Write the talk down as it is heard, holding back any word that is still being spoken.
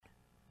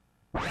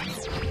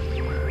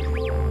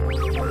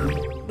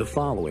The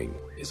following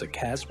is a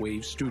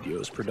Castwave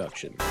Studios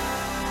production.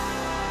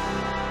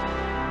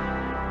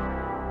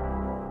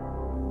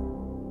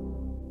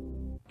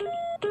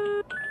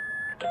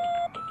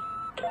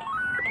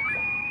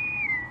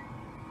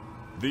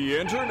 The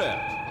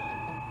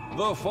Internet.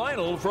 The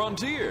final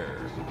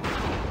frontier.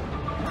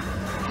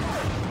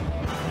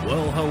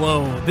 Well,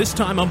 hello. This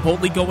time I'm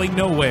boldly going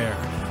nowhere.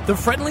 The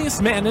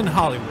friendliest man in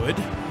Hollywood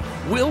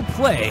will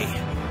play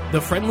the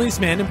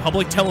friendliest man in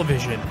public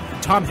television.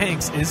 Tom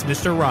Hanks is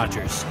Mr.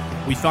 Rogers.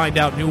 We find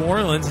out New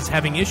Orleans is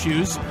having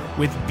issues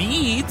with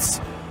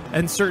beads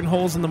and certain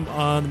holes in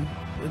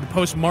the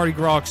post-Mardi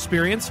Gras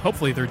experience.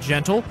 Hopefully they're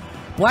gentle.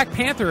 Black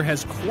Panther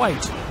has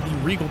quite the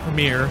regal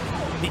premiere.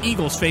 The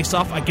Eagles face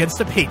off against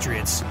the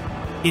Patriots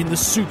in the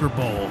Super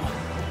Bowl.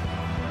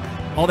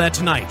 All that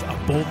tonight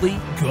on Boldly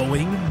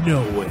Going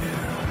Nowhere.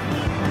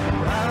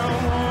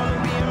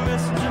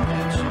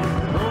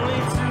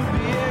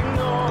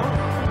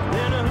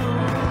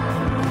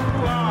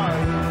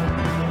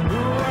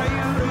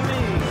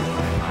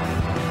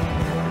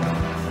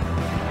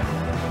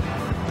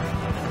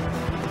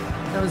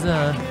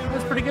 That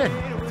was pretty good.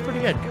 It's pretty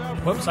good.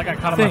 Whoops, I got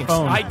caught on my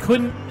phone.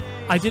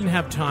 I didn't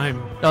have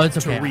time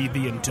to read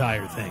the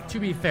entire thing. To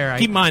be fair,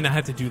 keep in mind I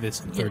had to do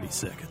this in 30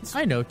 seconds.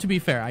 I know. To be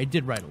fair, I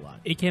did write a lot.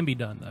 It can be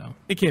done, though.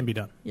 It can be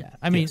done. Yeah,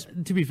 I mean,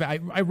 to be fair,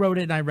 I wrote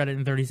it and I read it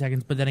in 30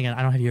 seconds. But then again,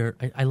 I don't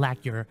have I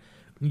lack your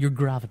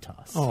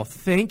gravitas. Oh,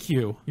 thank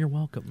you. You're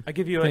welcome. I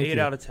give you an 8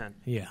 out of 10.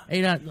 Yeah,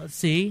 8 out.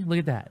 See, look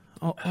at that.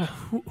 No,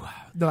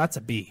 that's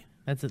a B.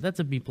 That's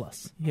a B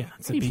plus. Yeah,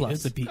 it's a B B. plus.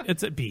 It's a B.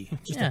 It's a B.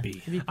 Just a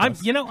B.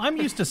 I'm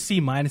used to C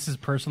minuses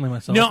personally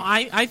myself. No,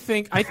 I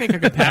think I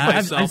could pat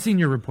myself. I've seen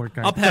your report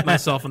card. I'll pat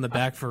myself on the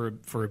back for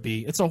a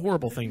B. It's a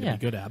horrible thing to be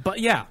good at, but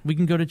yeah, we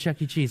can go to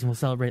Chuck E. Cheese and we'll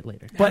celebrate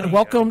later. But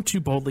welcome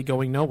to Boldly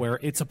Going Nowhere.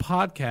 It's a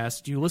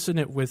podcast. You listen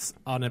it with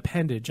an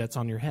appendage that's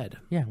on your head.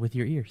 Yeah, with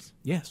your ears.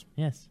 Yes.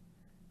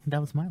 That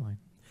was my line.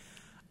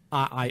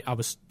 I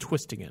was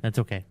twisting it. That's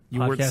okay. You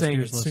weren't saying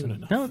it soon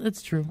enough. No,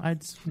 that's true. I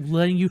was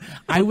letting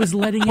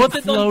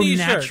it flow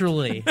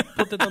naturally.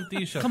 Put it on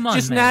T-shirt. Come on,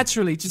 just man.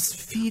 Naturally. Just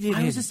feed it in.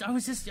 I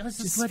was just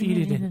letting feed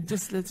it in. in.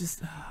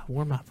 Just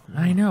warm up.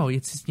 I know.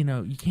 It's just,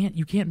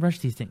 you can't rush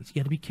these things. You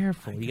got to be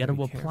careful. You got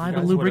to apply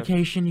the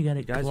lubrication. You got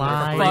to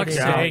glide. Fuck's it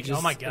sake! in.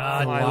 Oh my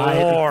God!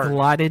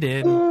 Glide it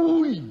in.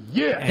 Oh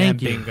yeah!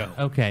 Thank you. Bingo.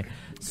 Okay,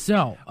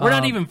 so We're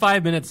not even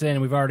 5 minutes in,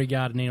 and we've already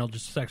got an anal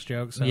just sex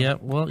joke. So. Yeah.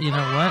 Well, you know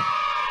what?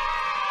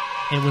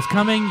 It was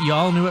coming. You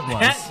all knew it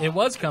was. It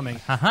was coming.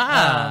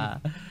 Ha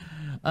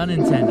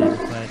Unintended,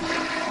 but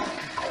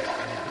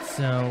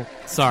so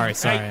Sorry.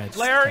 Hey,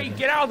 Larry,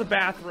 get out of the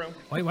bathroom.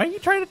 Wait, why are you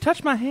trying to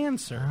touch my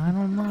hand, sir? I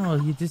don't know.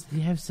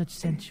 You have such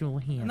sensual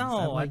hands. No,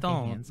 I like your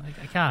don't. hands.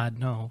 God,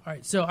 no. All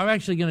right, so I'm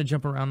actually going to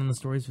jump around on the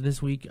stories for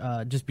this week,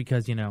 just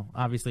because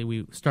obviously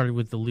we started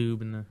with the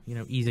lube and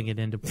the easing it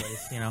into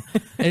place.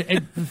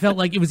 It felt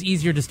like it was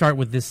easier to start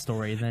with this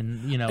story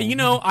than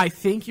I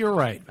think you're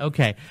right.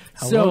 Okay,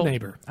 Hello,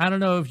 neighbor. I don't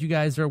know if you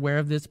guys are aware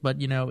of this, but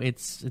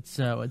it's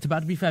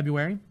about to be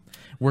February.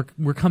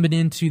 We're coming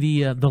into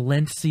the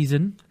Lent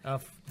season.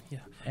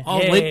 Oh,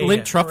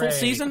 Lent truffle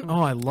season? Oh,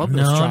 I love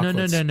those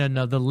chocolates.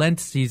 No. The Lent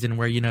season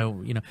where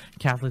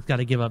Catholics got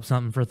to give up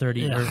something for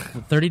 30 days.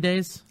 30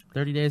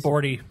 days.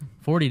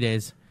 40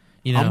 days.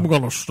 I'm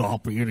gonna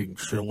stop eating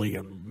chili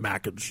and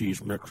mac and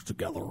cheese mixed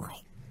together.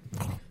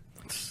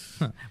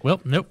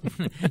 Well, nope.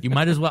 You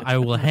might as well. I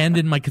will hand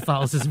in my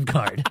Catholicism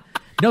card.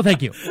 No,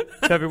 thank you.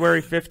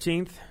 February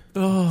 15th,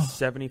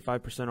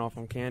 75% off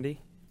on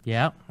candy.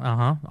 Yeah.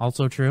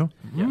 Also true.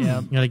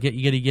 Yeah. You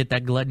gotta get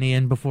that gluttony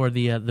in before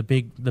the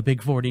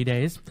big 40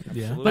 days.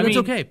 Yeah. But it's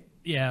okay.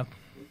 Yeah.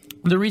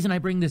 The reason I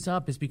bring this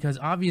up is because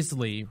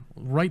obviously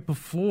right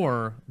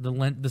before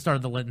the start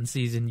of the Lenten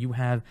season, you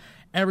have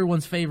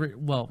everyone's favorite.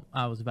 Well,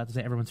 I was about to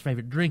say everyone's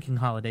favorite drinking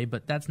holiday,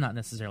 but that's not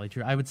necessarily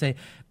true. I would say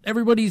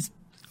everybody's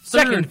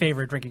second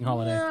favorite drinking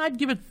holiday. I'd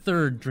give it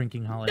third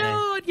drinking holiday.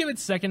 No, I'd give it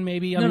second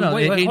maybe.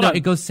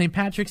 It goes St.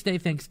 Patrick's Day,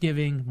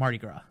 Thanksgiving, Mardi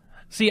Gras.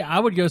 See, I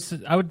would go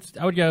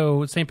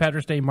St.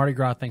 Patrick's Day, Mardi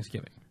Gras,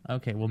 Thanksgiving.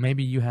 Okay, well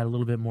maybe you had a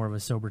little bit more of a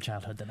sober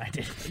childhood than I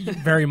did.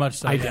 Very much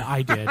so. I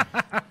did.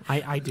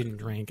 I didn't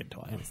drink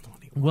until I was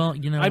 21. Well,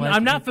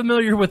 I'm not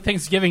familiar with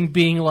Thanksgiving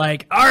being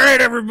like, all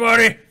right,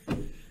 everybody,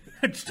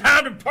 it's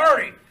time to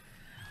party.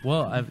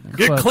 Well,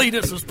 Get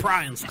Cletus's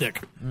prying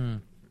stick.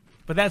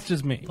 But that's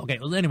just me. Okay,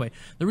 well, anyway,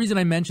 the reason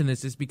I mention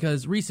this is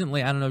because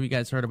recently, I don't know if you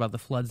guys heard about the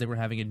floods they were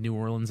having in New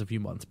Orleans a few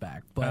months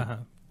back,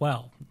 but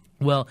Well,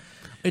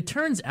 it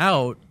turns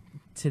out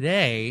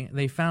today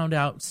they found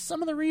out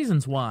some of the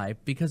reasons why,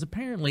 because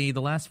apparently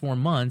the last 4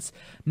 months,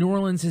 New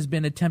Orleans has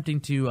been attempting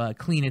to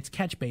clean its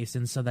catch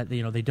basins so that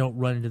they don't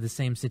run into the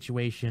same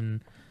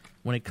situation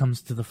when it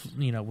comes to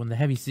when the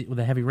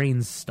heavy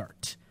rains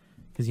start.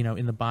 Because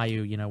in the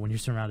bayou, when you're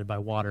surrounded by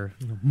water,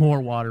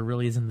 more water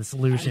really isn't the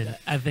solution.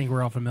 I think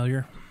we're all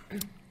familiar.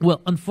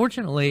 Well,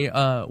 unfortunately,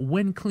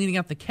 when cleaning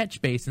out the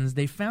catch basins,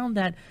 they found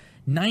that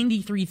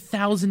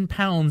 93,000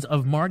 pounds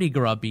of Mardi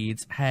Gras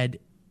beads had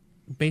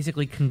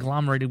basically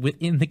conglomerated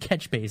within the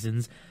catch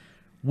basins,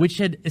 which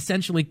had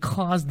essentially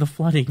caused the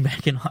flooding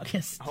back in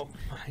August. Oh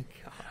my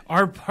god!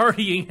 Our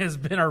partying has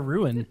been our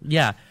ruin.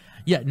 Yeah,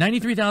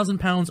 93,000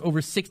 pounds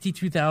over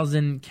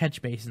 62,000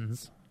 catch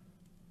basins.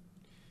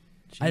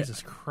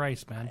 Jesus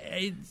Christ, man!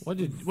 What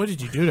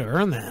did you do to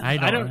earn that?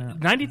 I don't know.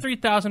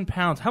 93,000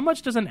 pounds. How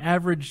much does an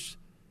average?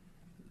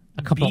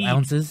 A couple bead-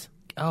 ounces.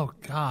 Oh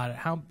God!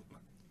 How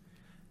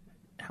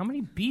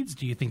many beads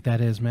do you think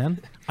that is, man?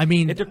 I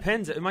mean, It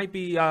depends. It might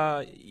be.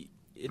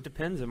 It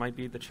depends. It might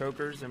be the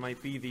chokers. It might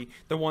be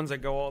the ones that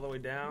go all the way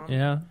down.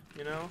 Yeah,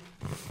 You know.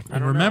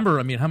 and remember,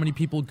 I mean, how many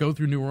people go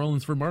through New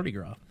Orleans for Mardi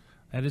Gras?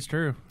 that is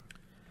true.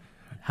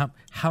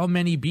 How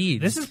many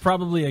beads? This is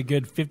probably a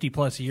good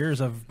 50+ years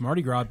of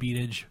Mardi Gras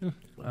beadage.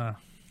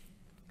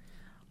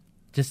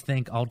 Just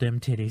think, all dem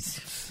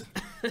titties.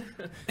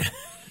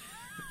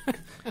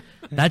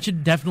 That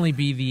should definitely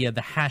be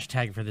the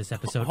hashtag for this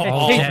episode.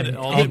 All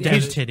dem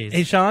titties.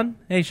 Hey, Sean.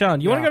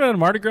 You want to go to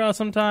Mardi Gras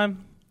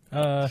sometime?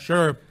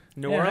 Sure.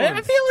 New Yeah, Orleans.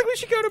 I feel like we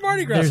should go to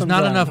Mardi Gras There's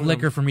sometime. not enough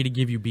liquor for me to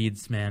give you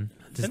beads, man.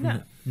 Just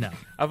no.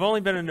 I've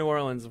only been in New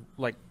Orleans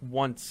like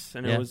once,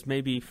 and Yeah. it was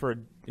maybe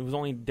it was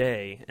only a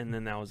day, and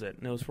then that was it.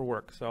 And it was for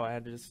work, so I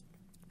had to just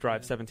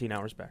drive 17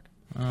 hours back.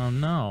 Oh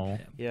no.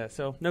 Yeah,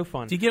 so no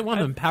fun. Do you get one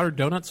of them powdered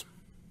donuts?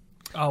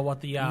 Oh, what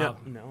the No.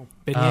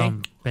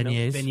 Beignet?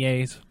 Beignets.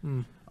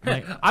 beignets?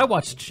 Like, I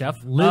watched Chef.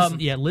 Liz,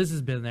 Liz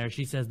has been there.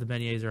 She says the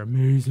beignets are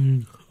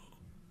amazing.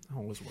 I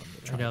always wanted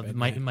to I try know, a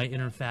beignet. my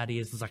inner fatty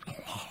is like.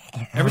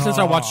 Ever since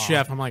I watched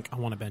Chef, I'm like, I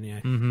want a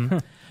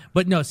beignet.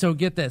 But no, so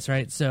get this,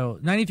 right? So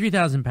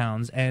 93,000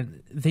 pounds,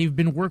 and they've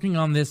been working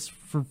on this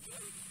for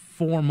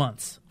 4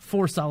 months,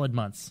 4 solid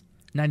months.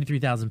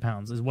 93,000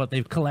 pounds is what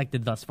they've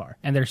collected thus far.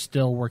 And they're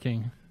still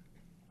working.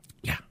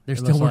 Yeah, they're It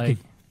still looks working.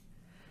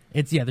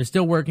 They're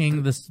still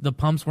working. The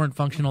pumps weren't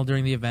functional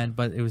during the event,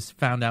 but it was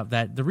found out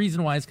that the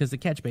reason why is because the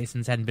catch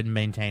basins hadn't been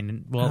maintained.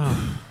 And, well,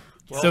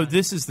 So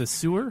this is the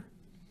sewer,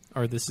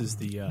 or this is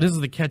the this is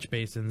the catch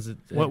basins.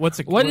 what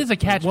Is a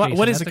catch what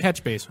basin? is a That's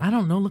catch basin? I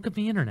don't know. Look up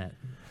the internet.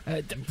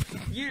 You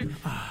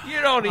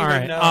don't even All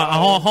right, know.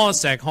 hold on a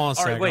sec. All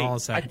right,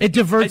 wait. It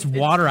diverts It's-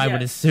 water, I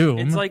would yes. assume.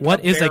 It's like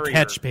What is a barrier.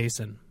 catch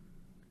basin?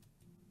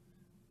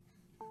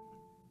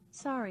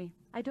 Sorry,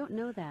 I don't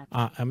know that.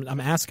 I'm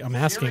asking.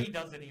 Siri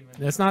doesn't even.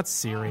 That's not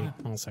Siri. Hold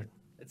on a sec.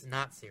 It's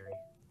not Siri.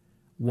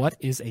 What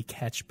is a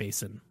catch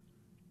basin?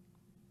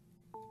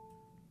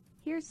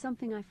 Here's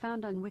something I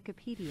found on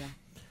Wikipedia.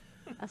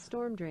 A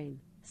storm drain,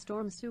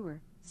 storm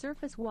sewer,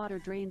 surface water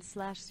drain /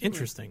 sewer.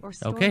 Interesting. Or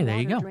storm Okay, there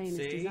you water go. drain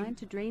See? is designed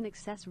to drain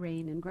excess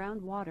rain and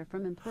groundwater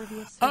from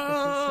impervious surfaces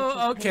Oh, such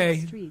as okay.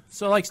 paved streets,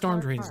 So like storm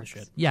car drains and parks,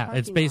 shit. Yeah,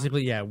 it's parking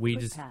basically lots, we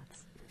just.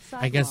 footpaths,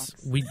 I guess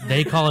sidewalks.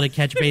 they call it a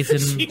catch basin.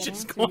 She's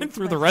just going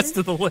through the rest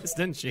of the list,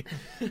 didn't she?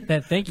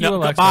 Thank you, No,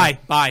 Alexa. bye.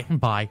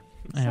 Bye.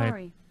 Anyway,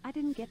 Sorry, I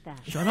didn't get that.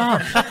 shut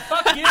up.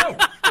 Fuck you.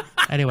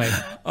 Anyway,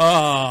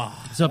 Oh,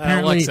 so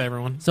apparently, Alexa,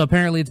 everyone. so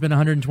apparently it's been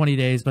 120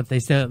 days, but they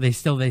say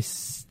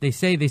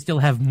they still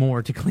have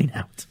more to clean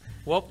out.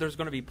 Well, there's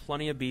going to be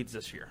plenty of beads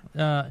this year.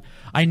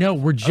 I know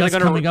we're just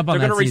coming up on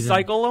They're that going to season.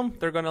 recycle them.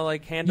 They're going to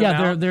like hand them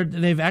Yeah, out.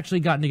 they've actually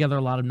gotten together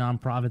a lot of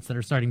nonprofits that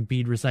are starting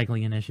bead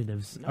recycling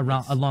initiatives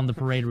along the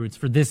parade routes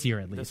for this year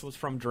at This least. was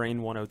from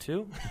Drain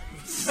 102.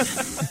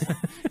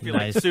 Be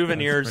Nice. like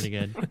souvenirs. That's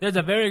pretty good. There's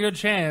a very good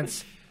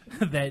chance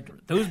that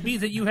those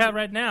beads that you have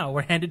right now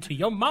were handed to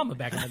your mama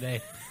back in the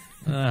day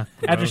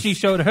after she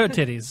showed her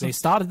titties. They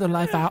started their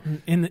life out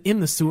in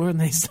the sewer, and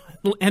they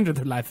ended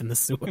their life in the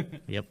sewer.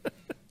 Yep.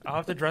 I'll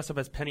have to dress up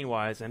as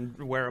Pennywise and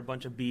wear a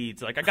bunch of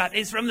beads. Like, I got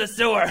these from the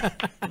sewer.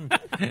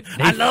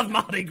 I love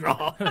Mardi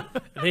Gras.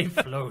 They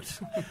float.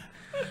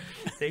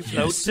 They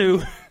float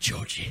too.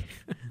 Georgie,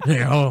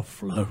 they all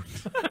float.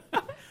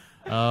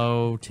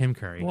 Oh, Tim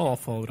Curry. We'll all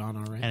float on,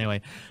 all right.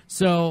 Anyway,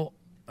 so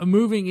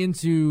moving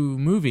into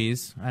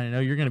movies, I know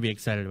you're going to be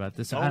excited about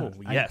this.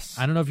 Yes.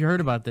 I don't know if you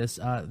heard about this.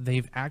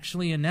 They've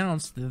actually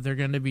announced that they're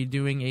going to be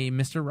doing a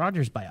Mr.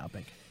 Rogers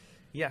biopic.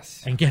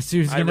 Yes. And guess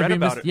who's I going to read be?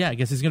 about it. Yeah,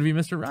 guess who's going to be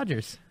Mr.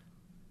 Rogers?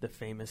 The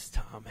famous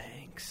Tom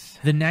Hanks.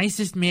 The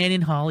nicest man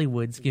in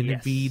Hollywood's going to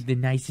Yes. be the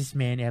nicest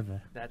man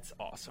ever. That's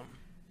awesome.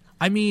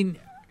 I mean,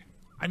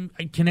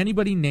 can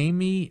anybody name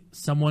me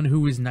someone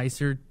who is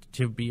nicer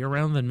to be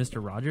around than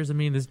Mr. Rogers? I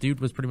mean, this dude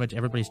was pretty much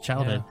everybody's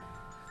childhood.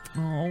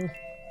 Oh,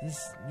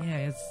 it's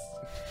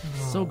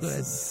so good. This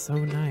is so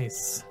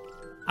nice.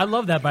 I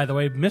love that, by the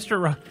way,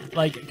 Mr.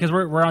 Because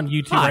we're on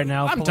YouTube Hi, right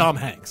now. I'm Tom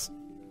Hanks.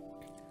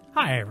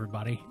 Hi,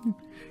 everybody.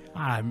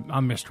 I'm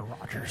Mr.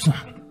 Rogers.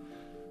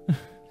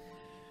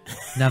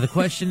 Now the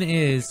question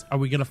is, are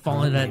we going to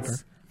fall into that? We're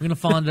going to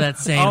fall into that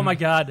same. Oh my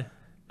God.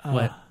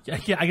 What? I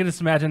can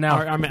just imagine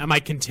now. Am I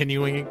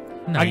continuing?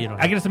 No, you don't.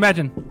 I can just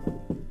imagine.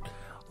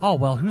 Oh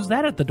well, who's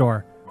that at the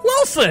door?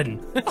 Wilson.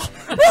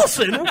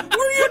 Wilson, what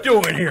are you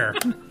doing here?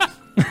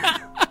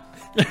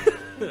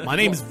 My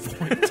name's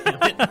Voight.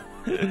 Damn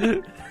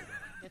it.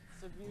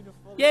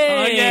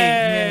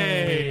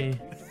 Yay!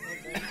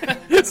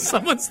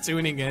 Someone's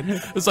tuning in.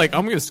 It's like,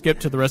 I'm going to skip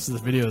to the rest of the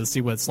video to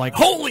see what it's like.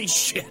 Holy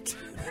shit!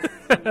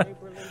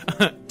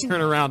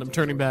 Turn around. I'm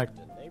turning back.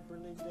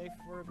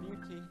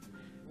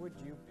 Would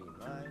you be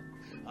mine?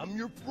 I'm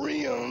your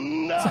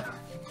friend.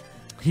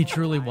 He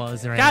truly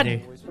was, there, God.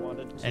 Andy.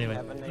 Anyway,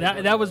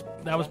 That was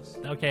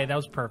okay. That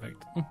was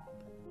perfect.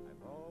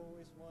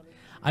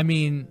 I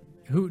mean,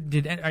 who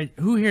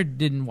here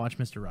didn't watch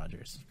Mr.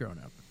 Rogers growing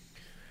up?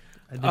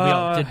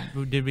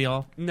 Did we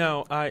all?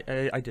 No,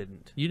 I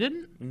didn't. You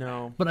didn't?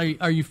 No. But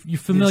are you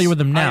familiar with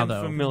him now, I'm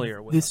though?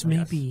 familiar with This him, may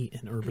yes. be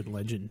an urban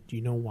legend. Do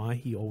you know why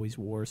he always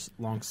wore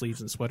long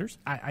sleeves and sweaters?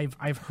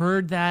 I've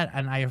heard that,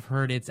 and I have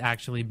heard it's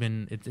actually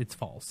been it's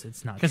false.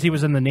 It's not Because true. he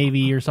was in the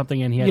Navy or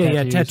something, and he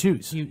had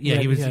tattoos.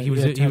 He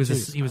was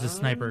a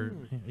sniper.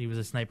 Oh. He was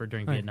a sniper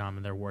during Vietnam,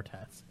 and there wore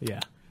tats. Yeah.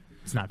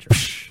 It's not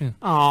true.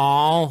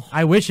 Oh,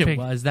 I wish it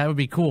was. That would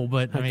be cool,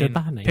 but I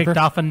mean, Picked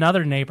off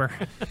another neighbor.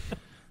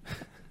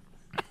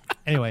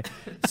 anyway.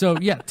 So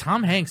yeah,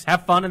 Tom Hanks.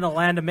 Have fun in the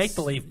land of make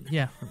believe.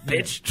 Yeah,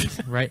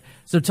 bitch. Right.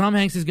 So Tom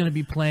Hanks is going to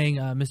be playing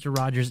Mr.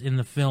 Rogers in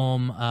the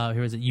film.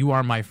 Who is it? You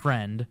Are My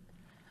Friend.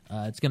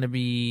 It's going to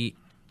be.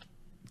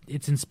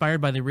 It's inspired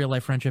by the real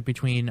life friendship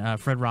between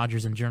Fred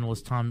Rogers and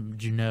journalist Tom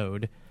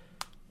Junod.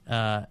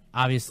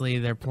 Obviously,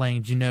 they're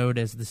playing Junod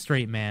as the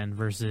straight man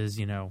versus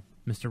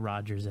Mr.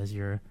 Rogers as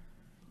your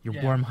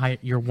warm-hearted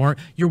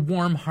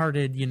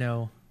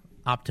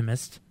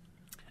optimist.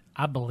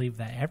 I believe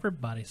that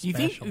everybody's you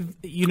special.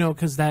 think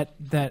because that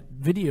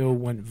video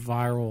went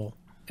viral.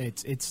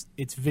 It's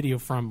video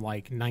from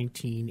like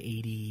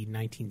 1980,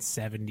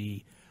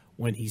 1970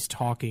 when he's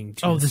talking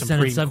to the Supreme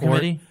Senate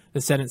subcommittee. Court,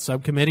 the Senate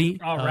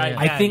subcommittee. Oh, right.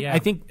 I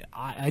think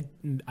I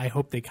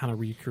hope they kind of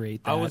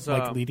recreate that. I was,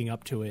 leading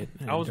up to it.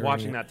 I was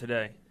watching that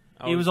today.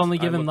 He was only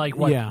given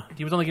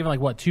He was only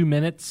given 2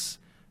 minutes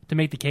to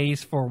make the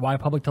case for why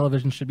public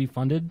television should be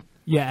funded.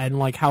 Yeah, and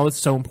like how it's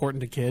so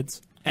important to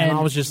kids. And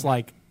I was just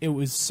like, it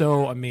was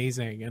so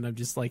amazing. And I'm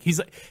just like, he's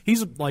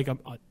like,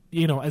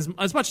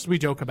 as much as we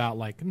joke about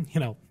like,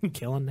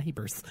 killing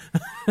neighbors,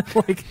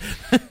 like,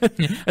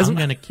 I'm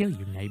gonna kill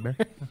you, neighbor.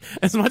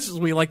 As much as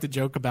we like to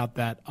joke about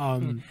that,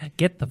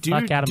 get the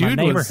fuck out of my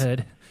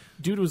neighborhood.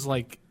 Dude was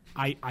like,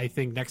 I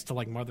think next to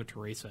like Mother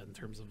Teresa in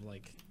terms of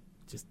like,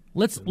 just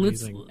let's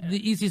amazing.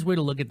 The easiest way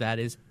to look at that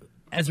is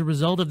as a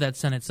result of that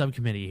Senate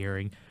subcommittee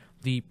hearing.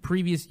 The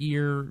previous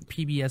year,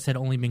 PBS had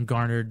only been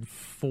garnered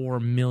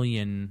 $4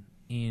 million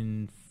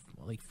in,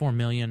 like $4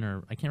 million,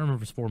 or I can't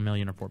remember if it's $4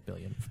 million or $4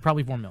 billion.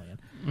 Probably $4 million.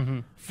 Mm-hmm.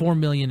 $4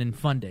 million in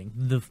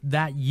funding.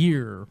 That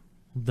year,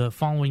 the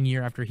following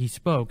year after he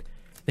spoke,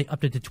 they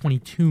upped it to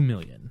 $22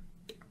 million.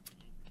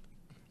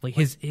 Like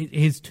his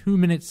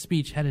 2-minute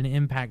speech had an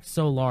impact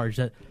so large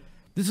that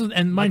this was,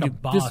 and mind you,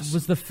 this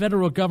was the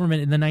federal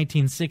government in the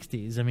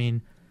 1960s. I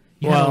mean.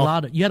 You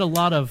had a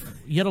lot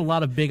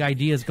of big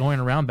ideas going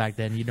around back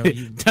then.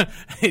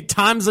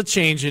 Times are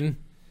changing,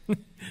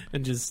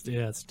 and just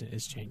it's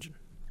changing.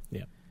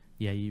 Yeah,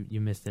 yeah.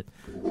 You missed it.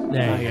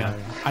 There you go.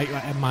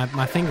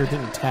 My finger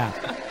didn't tap.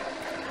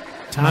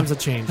 Times are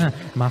changing.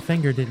 My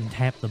finger didn't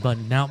tap the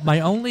button. Now,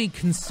 my only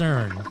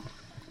concern,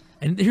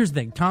 and here's the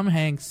thing: Tom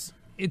Hanks.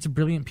 It's a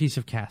brilliant piece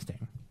of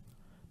casting,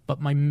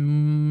 but my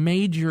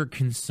major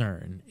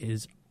concern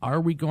is: are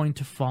we going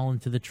to fall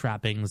into the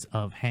trappings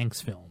of Hanks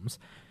films?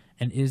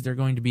 And is there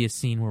going to be a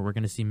scene where we're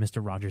going to see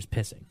Mr. Rogers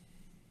pissing?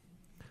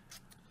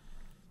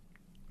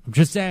 I'm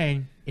just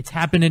saying. It's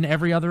happened in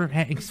every other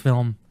Hanks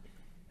film.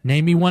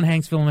 Name me one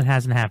Hanks film it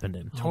hasn't happened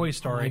in. Toy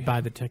Story. I'd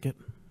buy the ticket.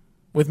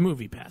 With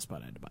Movie Pass,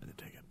 but I had to buy the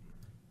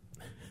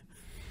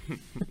ticket.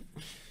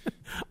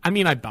 I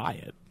mean, I'd buy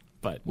it,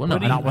 but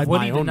not with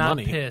my own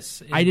money.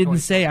 I didn't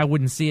say I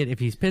wouldn't see it if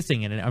he's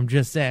pissing in it. I'm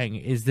just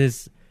saying,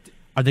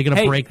 are they going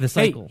to break the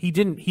cycle? He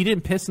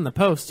didn't piss in the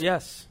post.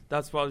 Yes,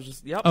 that's what I was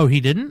just. Yep. Oh,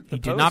 he didn't. He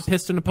did not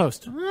piss in the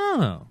post.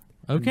 Oh,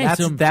 okay.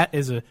 That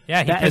is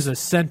a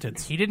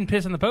sentence. He didn't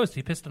piss in the post.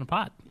 He pissed in a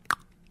pot.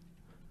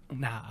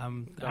 Nah,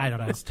 I don't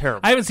know. It's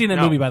terrible. I haven't seen that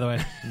movie, by the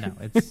way. No,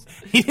 it's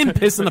he didn't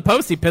piss in the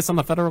post. He pissed on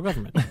the federal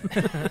government.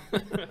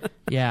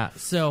 Yeah.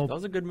 So that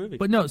was a good movie.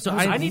 But no. So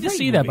I need to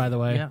see that. By the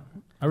way. Yeah.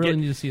 I really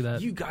need to see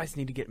that. You guys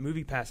need to get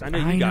Movie Pass. I know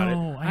you got it.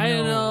 I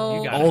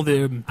know. You got All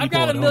it. the I've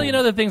got a million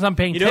other things I'm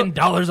paying $10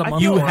 a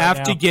month. You for have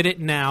right to now. get it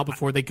now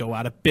before they go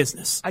out of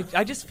business.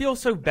 I just feel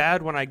so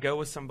bad when I go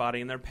with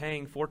somebody and they're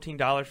paying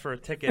 $14 for a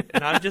ticket,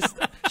 and I'm just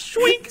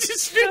shwink,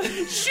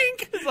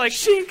 shink. It's like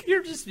shink.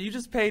 You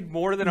just paid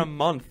more than a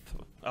month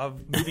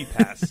of Movie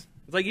Pass.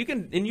 It's like you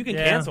can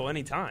cancel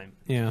anytime.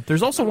 Yeah.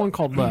 There's also one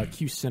called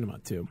Q Cinema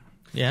too.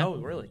 Yeah. Oh,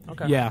 really?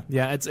 Okay. Yeah.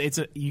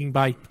 You can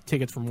buy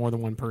tickets for more than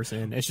one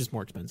person. It's just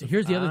more expensive.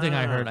 Here's the other thing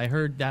I heard. I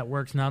heard that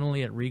works not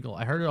only at Regal.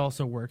 I heard it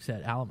also works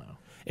at Alamo.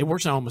 It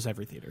works in almost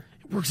every theater.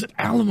 It works at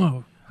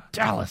Alamo,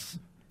 Dallas.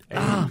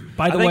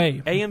 By the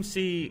way,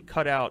 AMC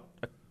cut out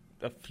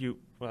a few.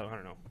 Well, I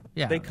don't know.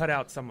 Yeah. They cut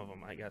out some of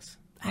them, I guess.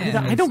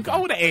 I don't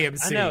go to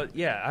AMC. I know.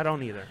 Yeah, I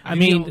don't either. I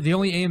mean, the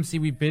only AMC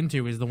we've been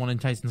to is the one in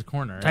Tyson's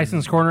Corner.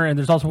 and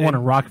there's also one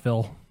in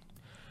Rockville.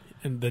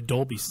 And the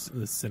Dolby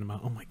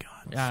Cinema. Oh my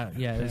God.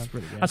 Yeah, it's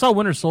pretty good. I saw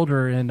Winter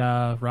Soldier in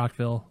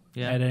Rockville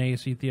Yeah. at an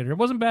AMC theater. It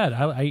wasn't bad.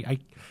 I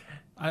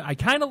I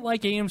kind of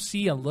like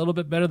AMC a little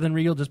bit better than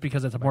Regal just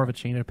because it's more of a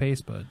chain of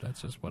pace, but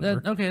that's just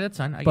whatever. Okay, that's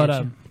fine. I get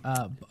you.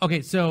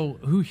 Okay, so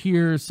who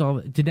here saw?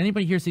 Did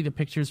anybody here see the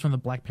pictures from the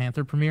Black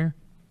Panther premiere?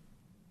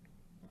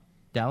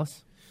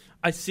 Dallas?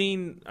 I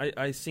seen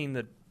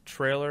the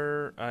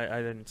trailer.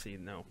 I didn't see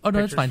Oh no,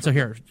 that's fine. So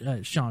here,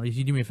 Sean, if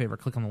you do me a favor,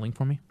 click on the link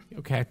for me.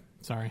 Okay,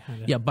 sorry.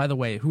 Yeah. By the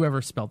way,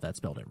 whoever spelled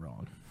it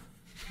wrong.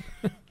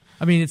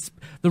 I mean, it's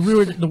the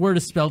word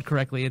is spelled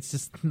correctly. It's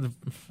just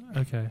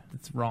Okay.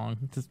 It's wrong.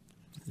 It's just,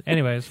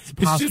 anyways, It's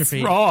apostrophe. just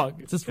wrong.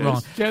 It's just wrong.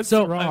 It's just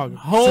So, wrong.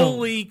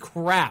 Holy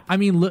crap! I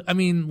mean,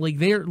 like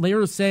they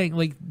were saying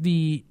like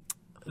the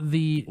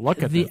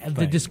Look at the this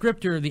thing.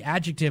 descriptor, the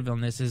adjective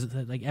on this is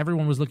that, like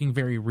everyone was looking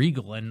very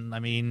regal, and I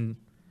mean,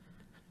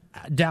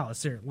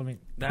 Dallas here. Let me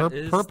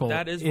Purple.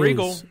 That is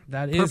regal.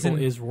 That is Purple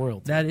is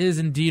royalty. That is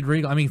indeed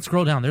regal. I mean,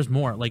 scroll down. There's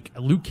more. Like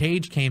Luke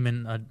Cage came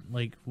in. I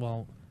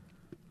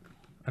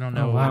don't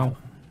know. Oh, wow.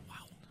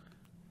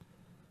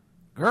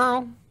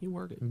 Girl, you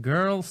word it.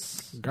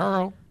 Girls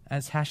Girl.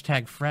 as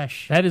hashtag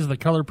fresh. that is the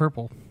color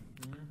purple.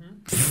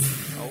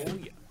 Oh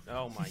yeah.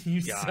 Oh my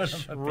You gosh.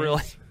 son of a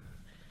Really?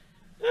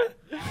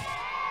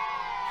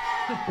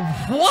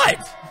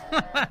 What?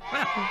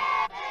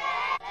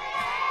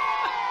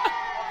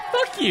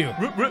 Fuck you.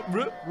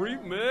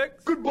 Remix.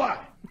 Goodbye.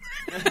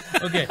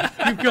 Okay,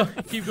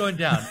 keep going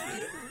down.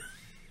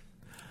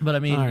 But I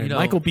mean, All right,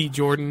 Michael B.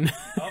 Jordan.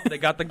 Oh, they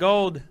got the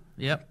gold.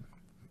 Yep.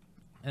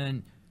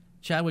 And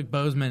Chadwick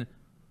Boseman.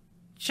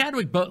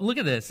 Look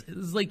at this.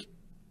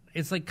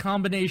 It's like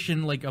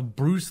combination like a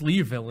Bruce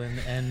Lee villain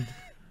and.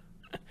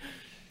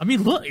 I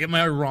mean, look. Am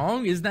I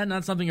wrong? Is that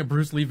not something a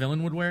Bruce Lee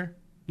villain would wear?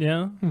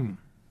 Yeah.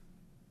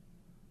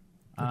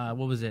 What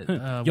was it?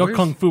 Your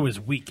kung fu is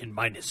weak and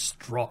mine is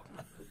strong.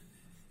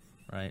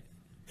 Right.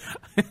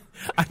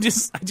 I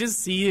just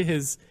see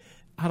his.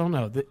 I don't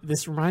know.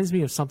 This reminds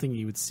me of something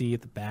you would see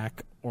at the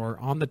back or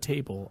on the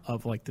table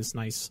of like this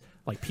nice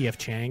like P.F.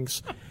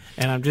 Chang's,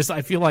 and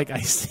I feel like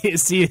I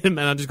see him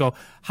and I just go,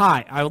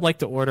 "Hi, I would like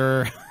to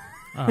order."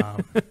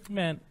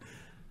 Man.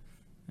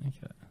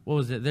 Okay. What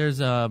was it? There's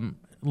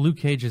Luke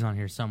Cage is on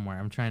here somewhere.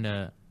 I'm trying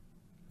to.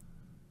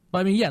 But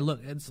I mean, yeah.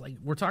 Look, it's like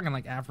we're talking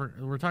like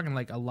we're talking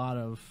like a lot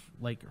of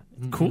like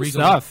Cool regal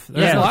stuff.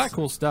 There's Yeah, a lot of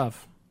cool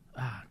stuff.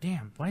 Ah,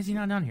 damn. Why is he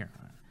not down here?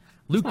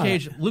 Luke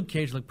Cage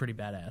looked pretty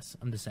badass.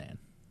 I'm just saying.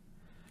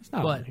 It's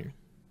not But- on here.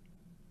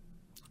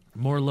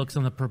 More looks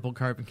on the purple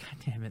carpet. God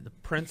damn it.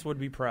 Prince would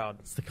be proud.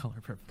 It's the color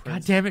purple.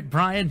 God damn it,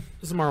 Brian.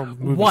 This is more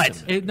movie What?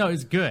 cinema. No,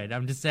 it's good.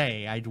 I'm just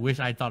saying. I wish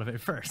I'd thought of it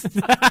first.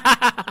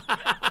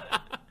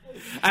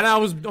 And I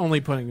was only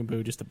putting a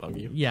boo just to bug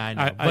you. Yeah, I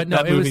know. But no,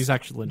 that movie's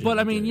actually legit. But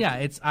I mean,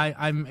 yeah,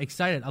 I'm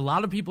excited. A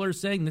lot of people are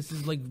saying this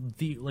is like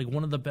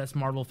one of the best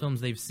Marvel films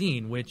they've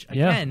seen. Which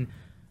again,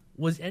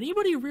 was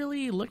anybody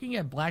really looking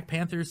at Black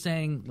Panther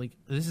saying like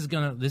this is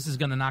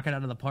gonna knock it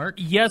out of the park?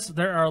 Yes,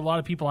 there are a lot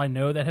of people I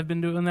know that have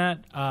been doing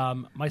that.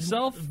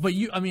 Myself, But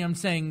I'm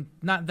saying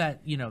not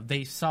that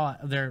they saw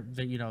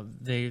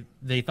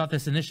they thought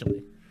this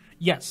initially.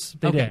 yes,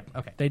 they Okay, did.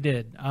 okay. They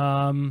did.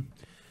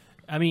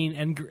 I mean,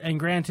 and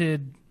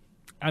granted,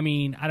 I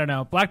mean, I don't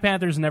know. Black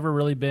Panther's never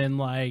really been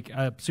like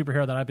a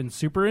superhero that I've been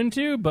super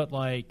into, but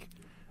like,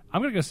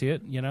 I'm gonna go see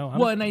it.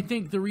 Well, and I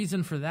think the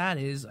reason for that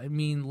is, I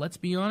mean, let's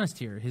be honest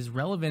here. His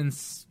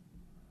relevance,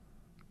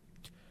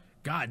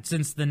 God,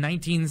 since the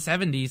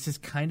 1970s has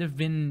kind of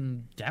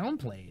been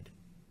downplayed.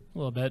 a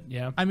little bit,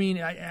 yeah. I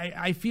mean,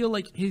 I feel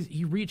like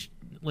he reached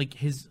like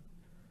his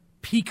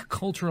peak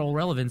cultural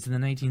relevance in the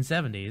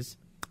 1970s.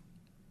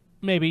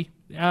 Maybe.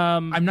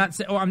 I'm not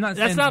saying. That's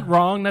saying, not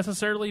wrong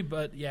necessarily,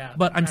 but yeah.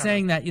 But I'm I don't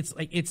saying know. that it's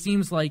like it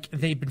seems like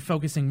they've been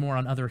focusing more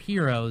on other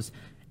heroes,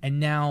 and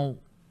now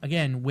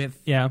again with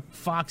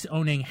Fox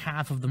owning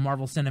half of the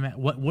Marvel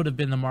what would have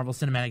been the Marvel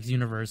Cinematic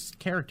Universe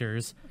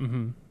characters,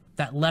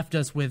 that left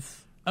us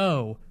with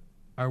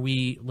are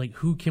we like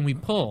who can we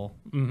pull?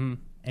 Mm-hmm.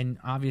 And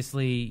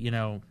obviously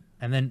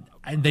and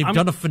they've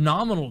done a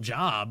phenomenal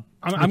job.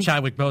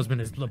 Chadwick Boseman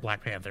is the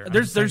Black Panther.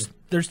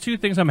 There's two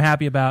things I'm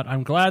happy about.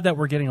 I'm glad that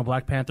we're getting a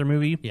Black Panther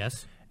movie.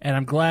 Yes. And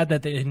I'm glad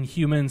that the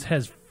Inhumans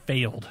has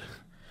failed.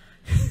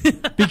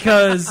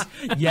 Because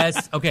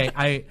yes,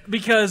 okay,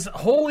 because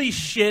holy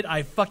shit,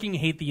 I fucking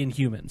hate the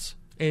Inhumans.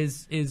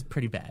 Is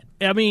pretty bad.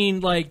 I mean,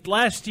 like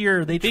last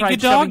year they Big tried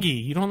doggy.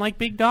 You don't like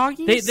big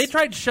doggies? They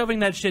tried shoving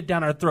that shit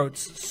down our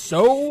throats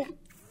so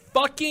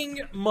fucking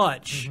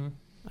much. Mm-hmm.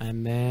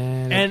 And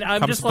then And I'm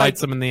comes just bites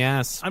like- them in the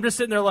ass. I'm just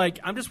sitting there like,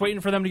 I'm just waiting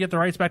for them to get the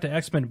rights back to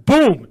X-Men.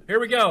 Boom! Here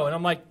we go. And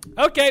I'm like,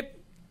 okay,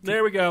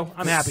 there we go.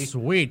 I'm happy.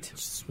 Sweet.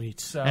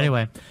 So,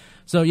 Anyway,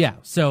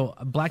 so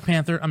Black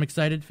Panther, I'm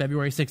excited.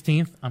 February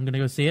 16th, I'm going to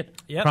go see it.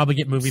 Yep. Probably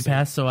get Movie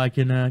Pass so I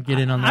can get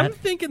in on that. I'm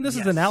thinking this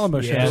is an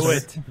Alamo show.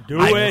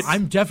 Do it.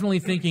 I'm definitely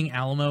thinking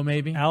Alamo,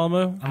 maybe.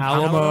 Alamo?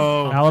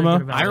 Alamo.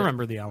 about I it.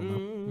 remember the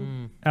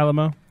Alamo.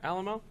 Alamo.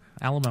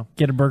 Alamo?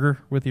 Get a burger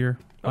with your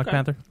Black Okay.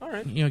 Panther. All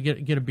right.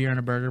 Get a beer and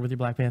a burger with your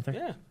Black Panther.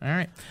 Yeah. All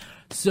right.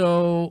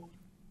 So,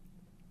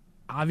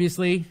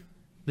 obviously,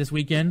 this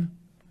weekend,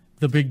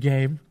 the big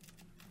game.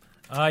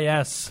 Ah,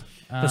 yes.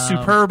 The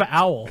superb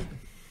owl.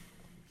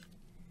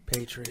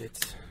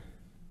 Patriots.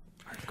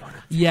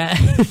 Yeah.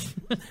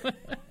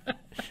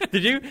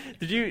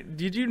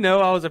 Did you know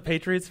I was a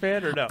Patriots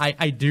fan or no?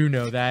 I do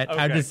know that. Okay,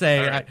 I'm just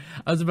saying. all right.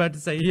 I was about to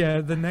say,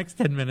 yeah, the next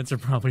 10 minutes are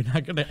probably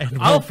not going to end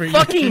well I'll for you.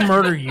 fucking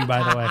murder you,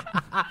 by the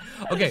way.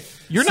 Okay,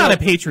 You're not a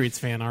Patriots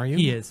fan, are you?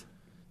 he is.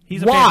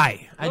 He's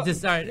Why? I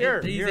just sorry.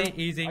 Here,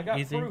 Easy. I got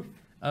easy. proof.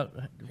 Oh,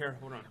 Here,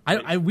 hold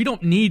on. we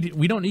don't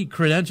need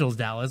credentials,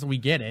 Dallas. We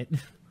get it.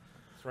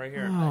 It's right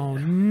here. Oh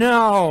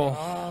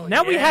no!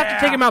 Now we have to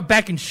take him out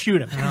back and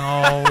shoot him.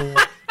 No.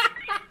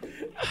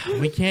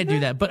 We can't do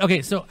that. But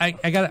okay, so I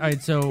got it. All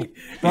right, so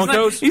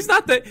Broncos. He's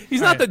not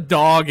the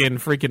dog in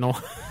freaking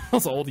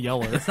Old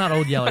Yeller. it's not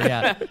Old Yeller,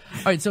 yeah. All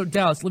right, so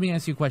Dallas, let me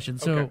ask you a question.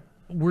 So Okay.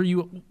 were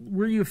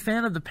you a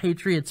fan of the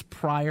Patriots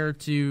prior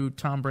to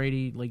Tom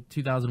Brady, like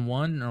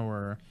 2001,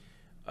 or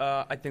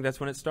I think that's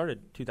when it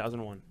started,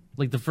 2001.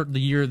 like the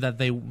year that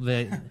they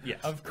Yes.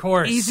 Of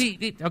course.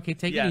 easy? Okay,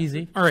 take Yes. it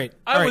easy. All right.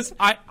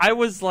 I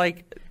was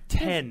like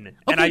 10,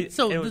 and Okay,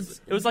 so it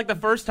was like the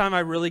first time I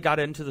really got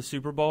into the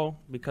Super Bowl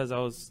because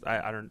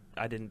I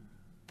didn't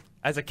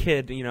as a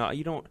kid, you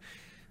don't.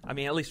 I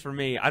mean, at least for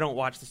me, I don't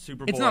watch the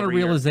Super Bowl. It's not a every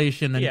year.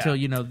 realization Yeah.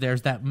 until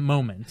there's that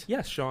moment.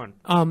 Yes, Sean.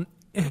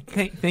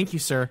 Thank you,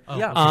 sir.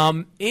 Yeah.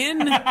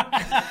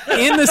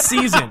 In the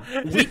season,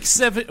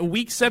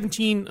 week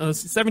 17,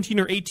 17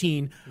 or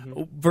 18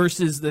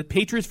 versus the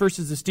Patriots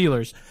versus the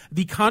Steelers,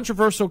 the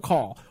controversial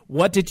call.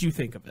 What did you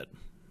think of it?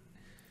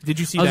 Did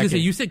you see I was that going to say,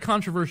 game? you said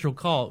controversial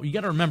call. You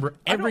got to remember,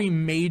 every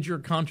major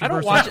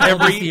controversial watch call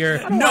every- this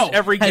year.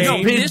 every has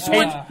game.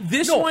 been-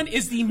 This one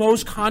is the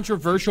most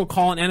controversial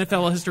call in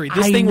NFL history.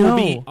 This I thing will know.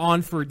 be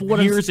on for But what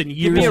I'm- years and Give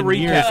years me a and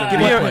years. recap. and Give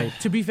me a- years.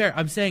 To be fair,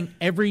 I'm saying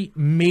every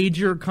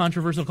major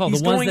controversial call.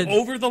 He's the ones going that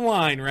over the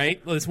line,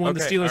 right? This one of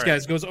the Okay, Steelers all right.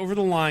 guys goes over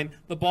the line.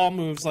 The ball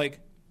moves like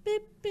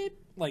beep beep,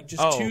 like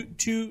just Oh.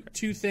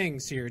 two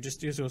things here.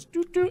 Just goes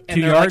doo, doo, and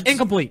 2 they're yards? like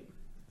incomplete.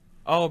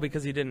 Oh,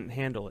 because he didn't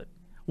handle it.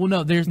 Well,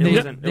 no, there's It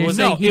wasn't- it there's wasn't-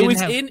 no. No, He it didn't was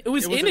have- in it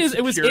was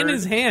wasn't in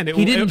his hand.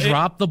 He didn't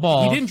drop the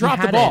ball. He didn't drop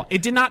the had ball. it.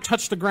 It did not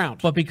touch the ground.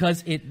 but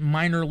because it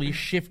minorly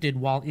shifted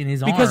while in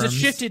his because arms, it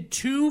shifted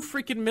 2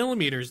 freaking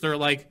millimeters, they're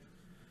like,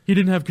 he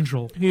didn't have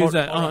control. he was Hold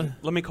at, on.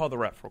 Let me call the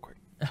ref real quick.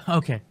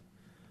 Okay,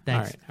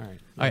 thanks. all right.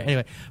 All right.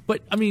 Anyway,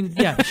 but I mean,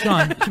 yeah,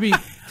 Sean. To be I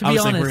was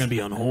honest, like, we're gonna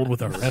be on hold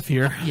with our ref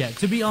here. yeah.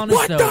 To be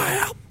honest, though,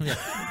 yeah.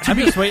 I'm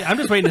just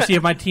waiting to see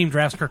if my team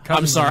drafts Kirk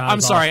Cousins.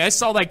 I'm sorry. I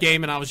saw that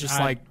game and I was just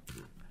like,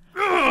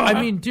 I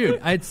mean,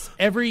 dude, it's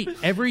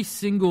every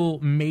single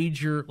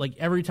major, like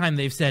every time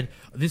they've said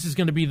this is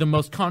going to be the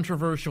most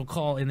controversial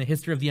call in the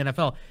history of the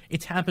NFL,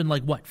 it's happened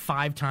like what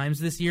 5 times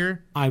this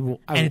year, and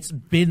it's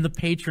been the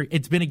Patriots.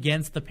 It's been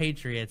against the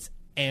Patriots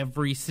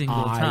every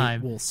single time, I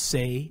will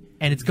say,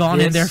 and it's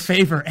gone in their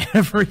favor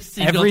every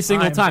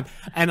single time.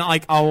 And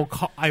like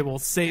I will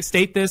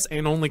state this,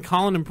 and only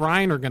Colin and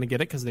Brian are going to get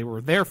it because they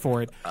were there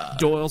for it.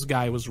 Doyle's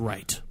guy was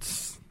right.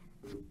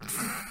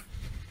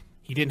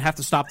 He didn't have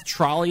to stop the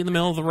trolley in the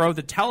middle of the road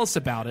to tell us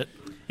about it.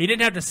 He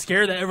didn't have to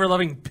scare the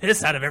ever-loving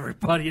piss out of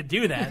everybody to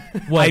do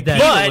that. What, that,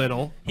 But a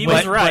little. he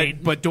was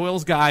right. But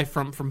Doyle's guy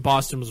from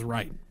Boston was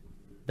right.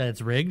 that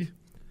it's rigged.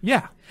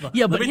 Yeah.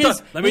 Yeah, but me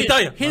his, let me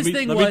tell you. His Let me-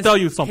 thing let me was tell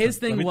you something. his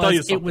thing Let me tell you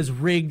was it something. was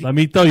rigged. Let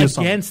me tell you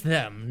something. against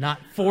them, not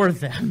for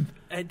them.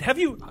 Have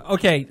you?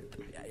 Okay.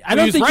 I He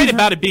don't was think right you've-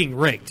 about it being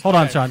rigged. Hold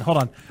on, Sean. Hold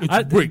on.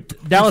 It's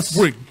rigged. Dallas. It's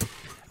rigged.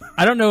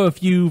 I don't know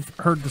if you've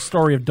heard the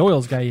story of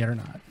Doyle's guy yet or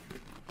not.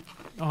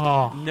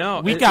 Oh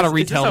No, we got to is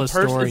retell this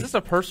this story. Is this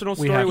a personal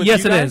We story? have- With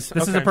Yes, you it guys? is.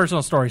 This is a Okay.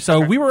 personal story. So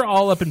we were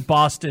all up in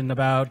Boston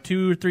about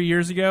 2 or 3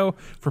 years ago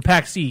for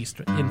PAX East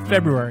in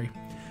February,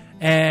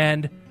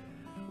 and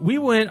we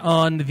went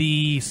on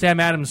the Sam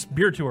Adams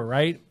beer tour,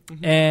 right?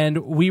 And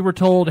we were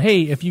told,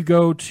 hey, if you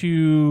go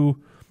to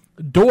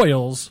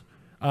Doyle's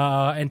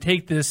and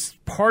take this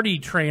party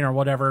train or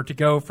whatever to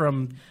go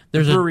from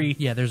There's the a- brewery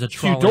yeah, there's a to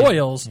trolley.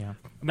 Doyle's, Yeah.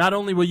 not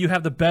only will you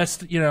have the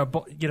best,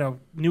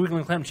 New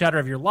England clam chowder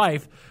of your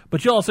life,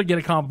 but you'll also get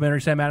a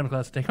complimentary Sam Adams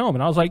glass to take home.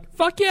 And I was like,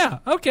 fuck yeah,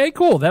 okay,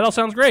 cool, that all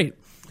sounds great.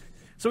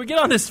 So we get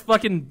on this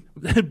fucking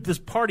this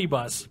party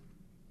bus,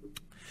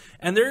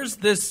 and there's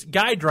this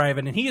guy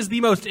driving, and he is the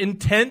most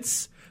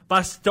intense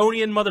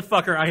Bostonian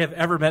motherfucker I have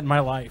ever met in my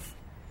life.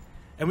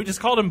 And we just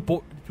called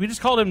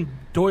him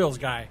Doyle's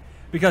guy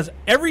because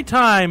every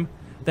time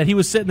that he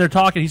was sitting there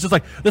talking, he's just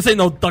like, "This ain't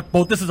no duck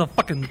boat. This is a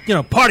fucking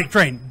party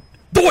train.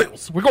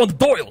 Doyle's. We're going to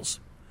Doyle's."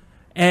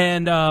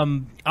 And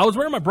I was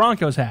wearing my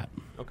Broncos hat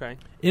Okay.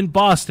 in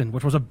Boston,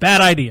 which was a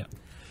bad idea.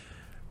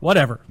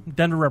 Whatever.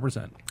 Denver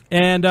represent.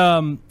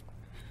 And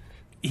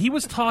he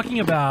was talking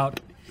about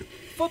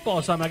football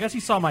or something. I guess he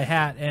saw my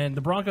hat, and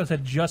the Broncos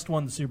had just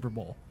won the Super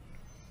Bowl.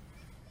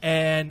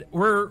 And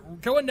we're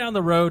going down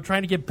the road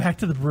trying to get back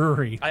to the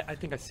brewery. I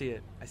think I see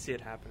it. I see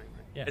it happening.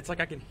 Right? Yeah. It's like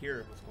I can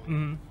hear what's going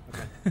on.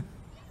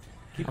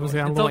 Okay. I was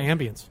got a little all-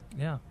 ambience.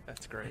 Yeah.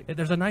 That's great.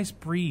 There's a nice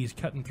breeze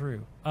cutting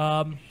through.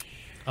 Oh,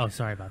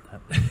 sorry about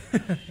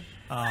that.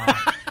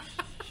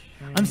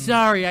 I'm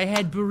sorry. I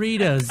had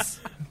burritos.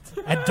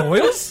 At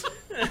Doyle's?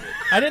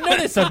 I didn't know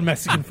they said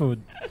Mexican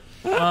food.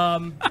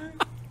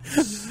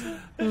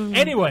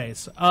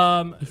 Anyways,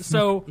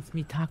 so It's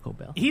me, Taco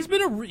Bell. he's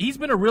been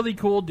a really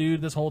cool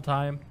dude this whole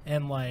time,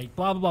 and like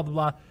blah blah blah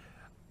blah blah.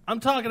 I'm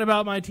talking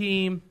about my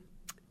team,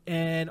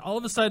 and all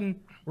of a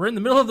sudden we're in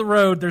the middle of the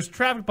road. There's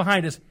traffic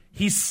behind us.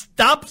 He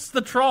stops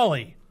the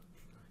trolley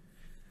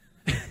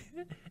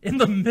in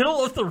the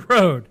middle of the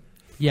road.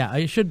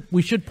 Yeah,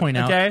 we should point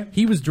out Okay.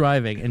 he was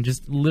driving and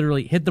just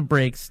literally hit the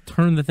brakes,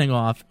 turned the thing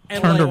off,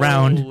 And turned like-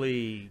 around.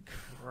 Holy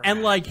crap.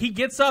 And like he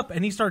gets up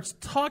and he starts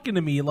talking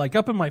to me like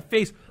up in my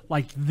face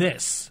like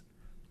this.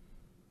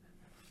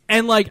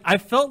 And like I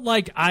felt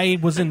like I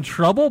was in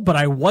trouble, but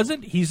I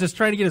wasn't. He's just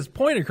trying to get his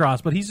point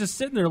across, but he's just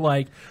sitting there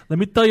like, let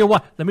me tell you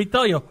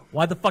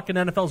why the fucking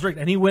NFL's rigged.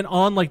 And he went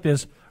on like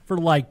this for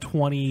like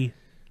 20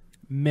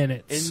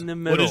 minutes. in the But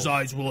middle. his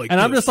eyes were like And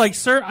I'm this. just like,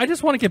 sir, I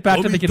just want to get back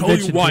Let to the me tell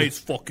convention. you why too. it's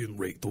fucking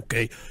rigged,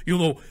 okay? You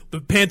know, the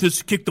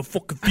Panthers kicked the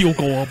fucking field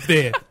goal up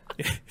there.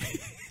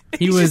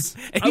 He's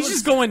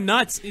just going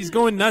nuts. He's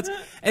going nuts.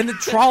 And the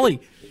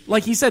trolley,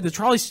 like he said, the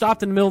trolley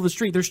stopped in the middle of the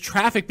street. There's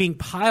traffic being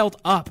piled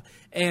up.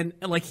 And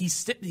like he's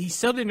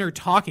still in there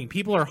talking.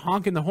 People are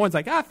honking the horns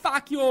like,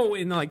 fuck you.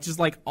 And like just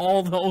like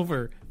all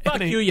over.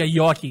 Fuck And you,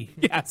 you Yorkie.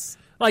 Yes.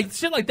 Like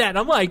shit like that. And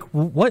I'm like,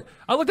 what?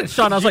 I looked at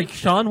Sean. I was like,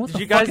 Sean, what the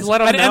you fuck guys is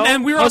let him And, know?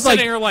 and we were I all was sitting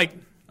like- there like,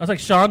 I was like,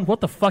 Sean, what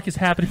the fuck is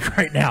happening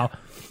right now?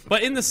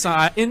 but in the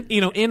side,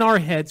 in our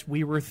heads,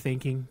 we were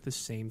thinking the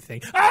same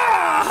thing.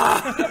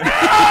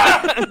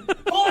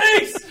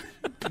 Police!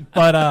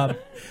 But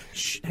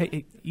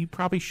Hey, you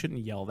probably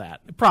shouldn't yell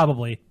that.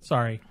 probably.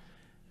 Sorry.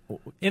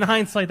 In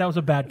hindsight, that was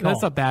a bad call.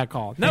 That's a bad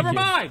call. Never you.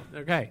 mind.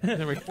 Okay.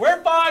 There we go.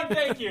 We're fine,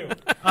 thank you.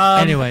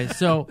 Anyway,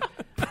 so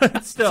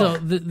Still, so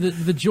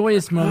the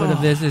joyous moment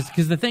of this is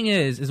because the thing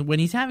is when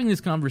he's having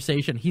this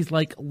conversation, he's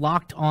like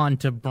locked on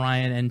to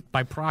Brian and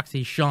by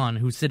proxy Sean,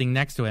 who's sitting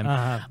next to him.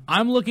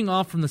 I'm looking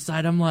off from the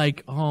side. I'm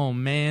like, oh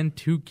man,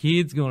 2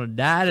 kids gonna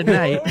die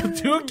tonight.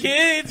 2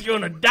 kids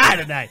gonna die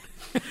tonight.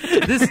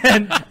 This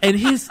and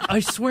his,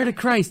 I swear to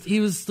Christ, he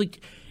was like.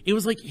 It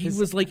was like he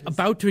was like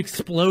about to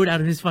explode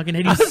out of his fucking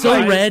head. He was so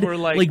eyes red, were,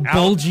 like, like, out.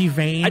 bulgy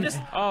vein. I just,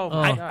 Oh,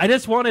 my God. I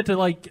just wanted to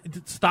like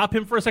stop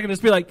him for a second and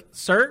just be like,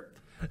 sir,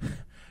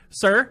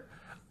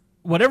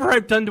 whatever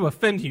I've done to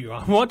offend you,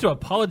 I want to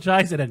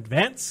apologize in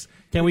advance.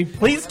 Can we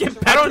please get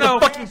back to the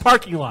fucking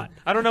parking lot?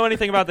 I don't know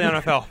anything about the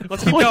NFL.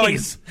 Let's keep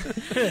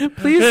going.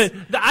 Please,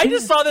 I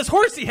just saw this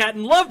horse he had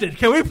and loved it.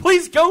 Can we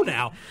please go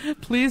now?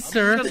 please,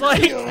 sir. It's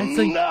like,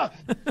 It's like-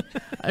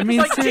 I mean,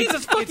 like sir,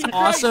 Jesus fucking It's Christ.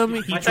 awesome.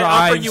 He I offer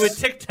drives. you a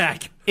Tic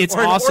Tac. It's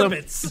or an awesome,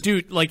 Orbitz.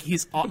 dude. Like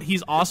he's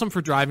awesome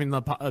for driving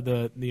the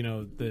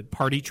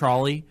party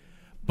trolley,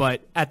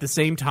 but at the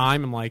same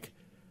time, I'm like,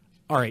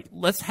 all right,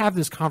 let's have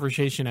this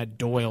conversation at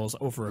Doyle's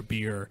over a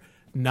beer,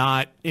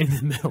 not in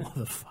the middle of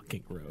the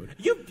fucking road.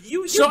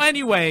 So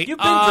anyway, you've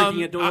been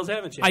drinking at Doyle's,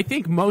 haven't you? I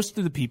think most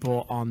of the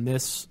people on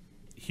this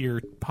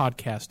here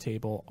podcast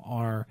table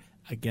are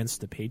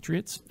against the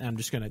Patriots. I'm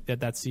just gonna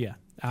that's yeah.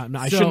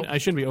 I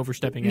shouldn't be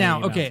overstepping. now,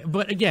 any amount. okay,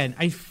 but again,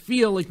 I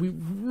feel like we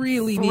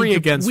really Three need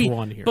against to,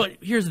 one here. But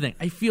here's the thing: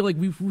 I feel like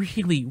we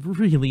really,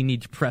 really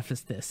need to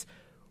preface this.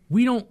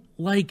 We don't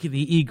like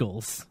the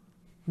Eagles.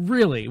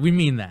 Really, we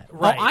mean that.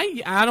 Well,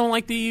 I don't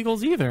like the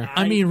Eagles either.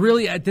 I mean,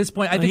 really, at this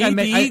point, I think hate I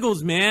made the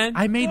Eagles, man.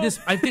 I made this.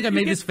 I think I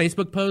made this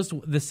Facebook post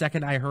the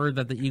second I heard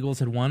that the Eagles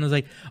had won. I was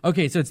like,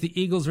 okay, so it's the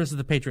Eagles versus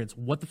the Patriots.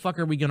 What the fuck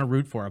are we going to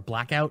root for? A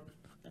blackout?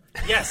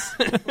 Yes.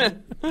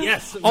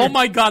 Yes. Oh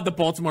my God, the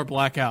Baltimore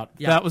blackout.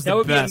 Yeah, that was that the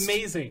would best. be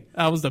amazing.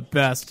 That was the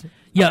best.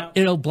 Yeah,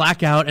 it'll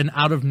black out and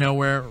out of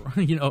nowhere,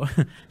 you know,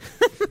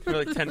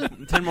 Really 10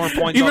 more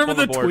points You up remember on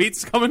the board.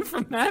 tweets coming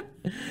from that?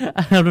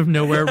 out of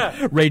nowhere,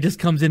 Ray just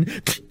comes in.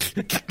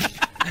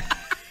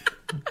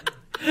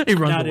 He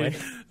runs Nah, away.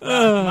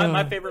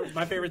 dude.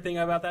 My favorite thing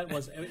about that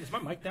was, is my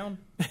mic down?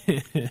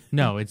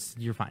 No,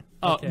 you're fine.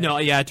 Oh Okay. no,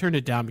 yeah, I turned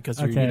it down because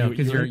Okay. No,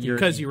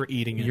 because you were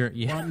eating it.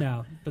 Yeah. Well,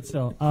 no, but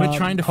still. Quit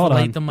trying to hold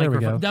fillet on. the There we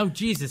microphone. go. No,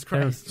 Jesus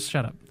There- Christ.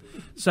 shut up.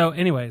 So,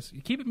 anyways,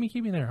 keep me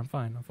there. I'm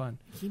fine.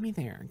 Keep me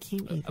there.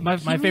 Keep me. My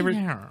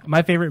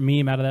favorite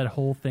meme out of that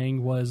whole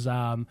thing was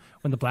when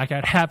the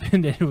blackout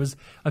happened. It was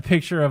a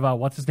picture of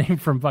what's his name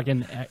from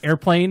fucking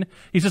Airplane.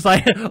 He's just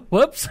like,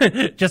 whoops,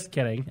 just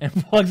kidding, and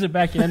plugs it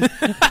back in.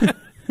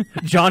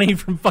 Johnny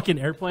from fucking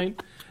Airplane.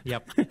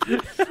 Yep.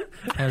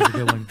 That was a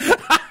good one.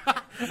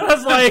 I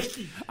was like,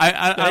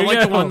 I There you like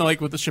the go. one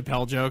like with the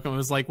Chappelle joke. It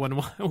was like when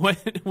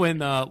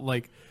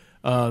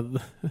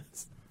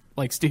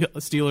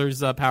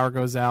Steelers power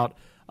goes out,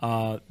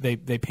 they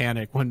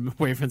panic. When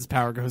Ravens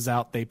power goes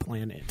out, they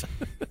plan it.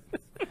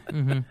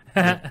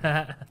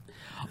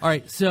 All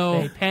right,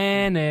 so they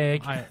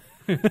panic.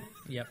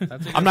 yep,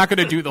 that's I'm not going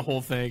to do the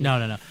whole thing. No.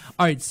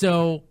 All right,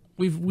 so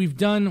we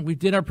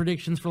did our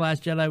predictions for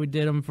Last Jedi. We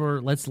did them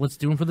for let's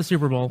do them for the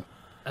Super Bowl.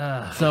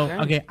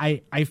 Okay,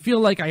 I feel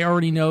like I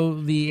already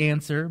know the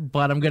answer,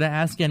 but I'm gonna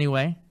ask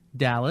anyway.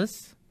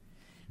 Dallas,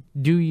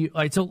 do you?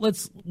 All right, so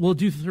we'll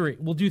do three.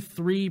 We'll do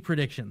 3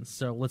 predictions.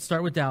 So let's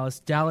start with Dallas.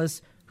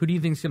 Dallas, who do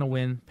you think's gonna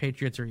win?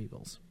 Patriots or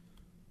Eagles?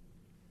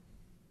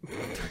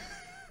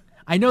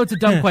 I know it's a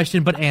dumb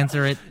question, but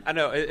answer it. I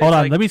know. Hold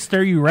on, let me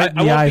stare you right in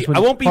the eyes. I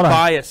won't be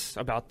biased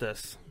about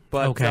this,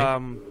 but Okay.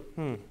 I'm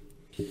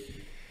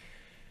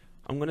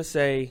going to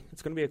say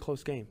it's going to be a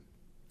close game.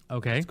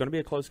 Okay. It's going to be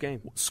a close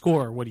game.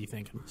 Score, what are you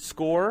thinking?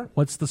 Score?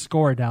 What's the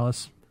score,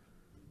 Dallas?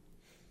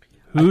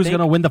 Who's going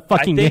to win the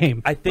fucking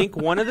game? I think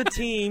one of the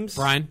teams,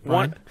 Brian,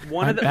 one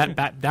of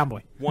the down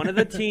boy. one of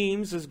the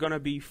teams is going to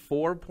be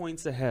 4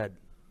 points ahead,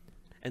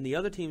 and the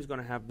other team's going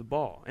to have the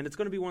ball, and it's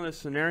going to be one of those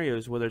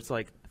scenarios where it's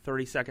like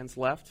 30 seconds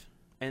left,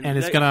 And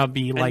it's going to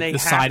be like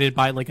decided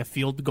by like a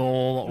field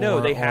goal. No,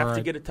 or, they have or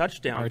to get a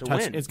touchdown to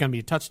win. It's going to be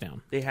a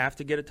touchdown. They have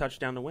to get a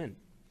touchdown to win,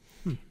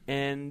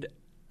 and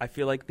I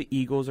feel like the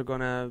Eagles are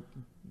going to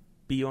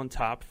be on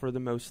top for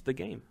the most of the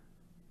game.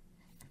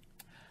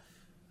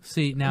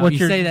 See, now you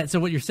say that. So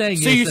what you're saying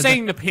is you're that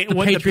saying the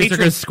Patriots Patriots are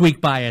going to squeak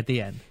by at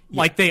the end.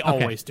 Like they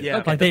always do.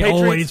 Yeah, Like they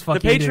always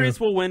fucking do. The Patriots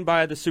will win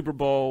by the Super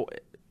Bowl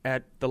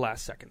at the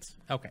last seconds.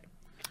 Okay.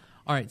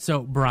 All right,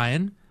 so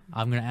Brian,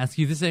 I'm going to ask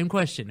you the same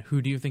question.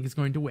 Who do you think is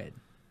going to win?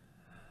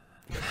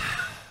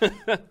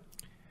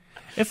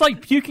 It's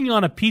like puking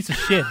on a piece of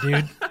shit,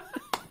 dude.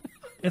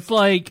 It's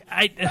like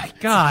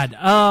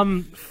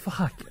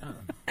fuck.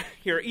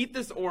 Here, eat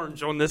this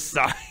orange on this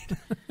side.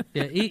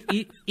 Yeah,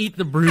 eat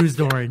the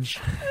bruised orange.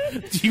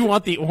 Do you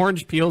want the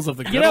orange peels of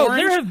the good You know, orange?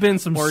 there have been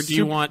some, or do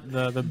you want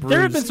the bruised?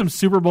 There have been some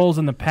Super Bowls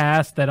in the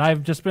past that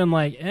I've just been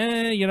like,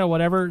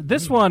 whatever.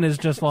 This one is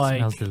just like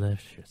Smells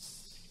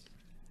delicious.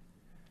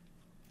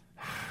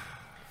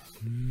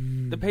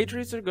 The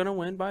Patriots are going to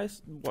win by a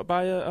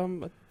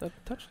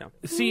touchdown.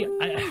 See,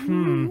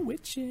 And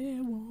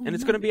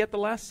it's going to be at the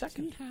last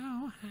second.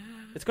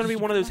 It's going to be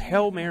one of those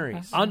Hail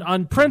Marys.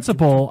 on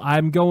principle,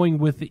 I'm going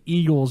with the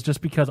Eagles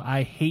just because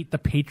I hate the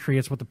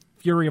Patriots with the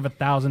fury of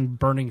 1,000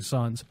 burning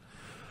suns.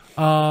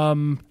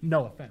 No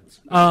offense.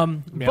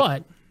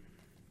 But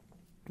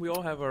We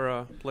all have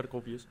our political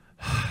views.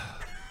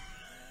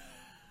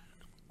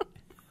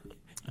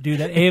 dude,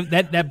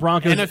 that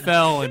Broncos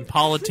NFL and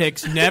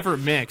politics never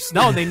mix.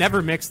 No, they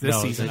never mix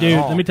this season. Dude, at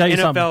all. let me tell you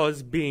something. NFL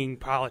is being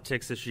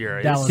politics this year.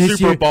 It's Dallas.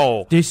 Super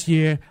Bowl. This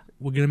year,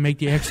 we're going to make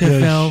the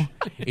XFL.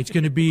 It's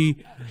going to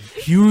be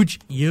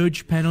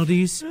huge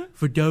penalties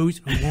for those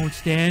who won't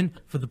stand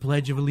for the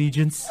Pledge of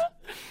Allegiance.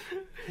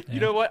 You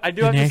know what? I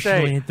do The have to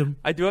national say. anthem.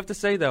 I do have to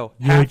say though.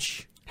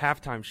 Huge.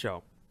 Halftime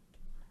show.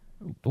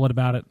 What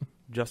about it?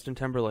 Justin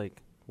Timberlake.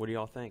 What do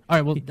y'all think? All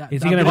right, well,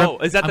 Is he gonna Oh,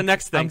 is that the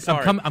next thing? I'm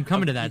Sorry.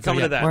 coming to that. I'm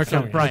coming to that. So,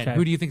 Sorry. Brian, Okay.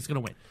 who do you think is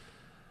going to win?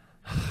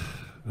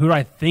 Who do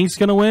I think's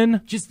going to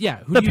win? Just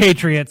who The do you-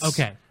 Patriots.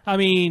 Okay. I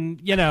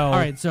mean, All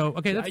right, so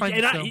okay, that's fine.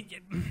 And So,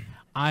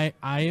 I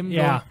am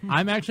Yeah.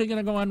 I'm actually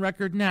going to go on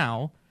record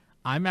now.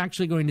 I'm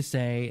actually going to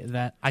say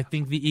that I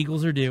think the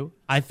Eagles are due.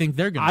 I think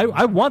they're going to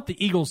I want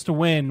the Eagles to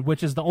win,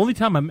 which is the only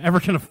time I'm ever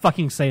going to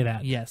fucking say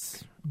that.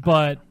 Yes.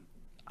 But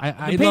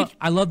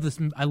I love this.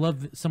 I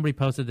love somebody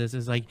posted this.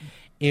 It's like,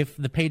 if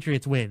the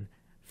Patriots win,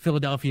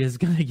 Philadelphia is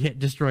going to get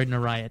destroyed in a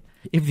riot.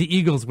 If the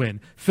Eagles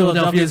win,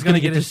 Philadelphia is going to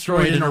get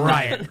destroyed in a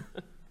riot.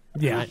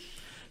 yeah.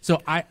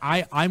 So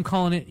I'm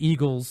calling it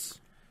Eagles.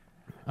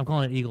 I'm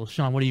calling it Eagles.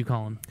 Sean, what are you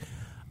calling?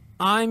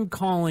 I'm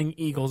calling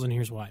Eagles, and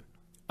here's why.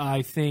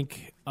 I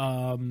think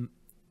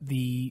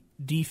the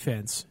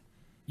defense,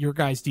 your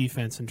guys'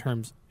 defense,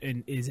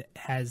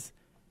 has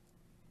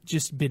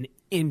just been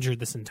injured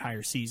this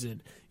entire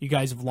season. You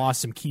guys have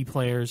lost some key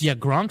players. Yeah,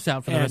 Gronk's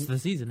out for the rest of the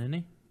season, isn't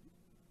he?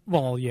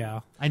 Well,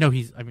 yeah. I know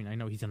he's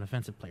an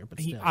offensive player, but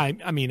still.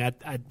 I mean,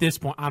 at this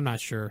point, I'm not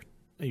sure.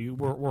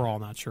 We're all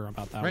not sure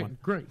about that one.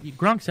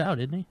 Gronk's out,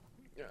 isn't he?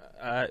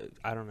 I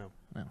don't know.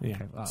 Oh, Yeah.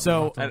 okay. Well,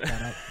 So we'll have to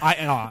look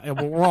that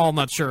up. we're all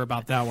not sure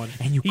about that one.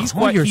 And you He's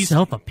call quite-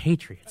 yourself a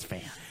Patriots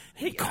fan.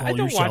 I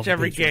don't watch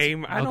every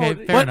game. I Okay, don't.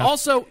 fair But enough.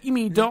 also,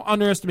 don't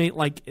underestimate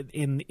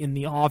in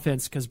the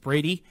offense, because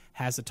Brady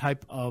has a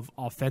type of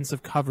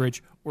offensive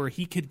coverage where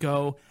he could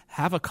go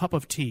have a cup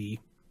of tea,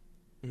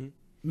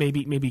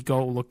 maybe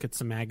go look at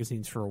some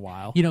magazines for a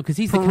while. Because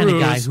he's the kind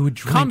of guy peruse, who would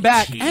drink come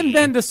back tea. and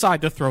then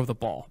decide to throw the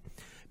ball,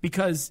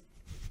 because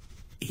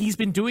he's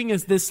been doing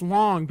this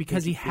long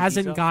because he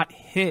hasn't got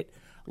hit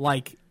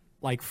like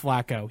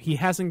Flacco. He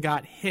hasn't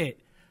got hit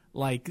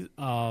like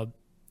some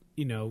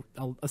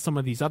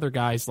of these other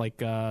guys,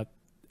 like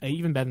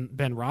even Ben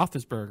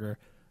Roethlisberger,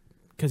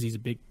 because he's a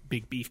big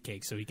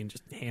beefcake, so he can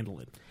just handle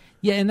it.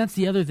 Yeah, and that's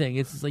the other thing.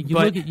 It's like you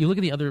look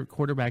at the other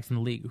quarterbacks in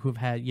the league who've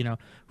had,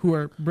 who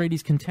are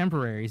Brady's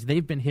contemporaries.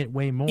 They've been hit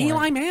way more.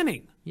 Eli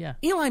Manning. Yeah.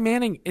 Eli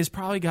Manning has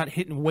probably got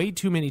hit way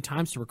too many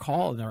times to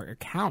recall in our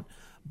account,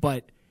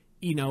 but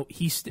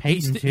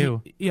Peyton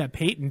too.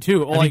 Peyton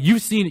too. I mean,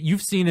 you've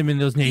seen him in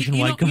those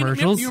nationwide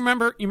commercials. You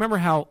remember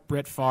how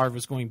Brett Favre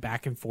was going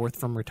back and forth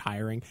from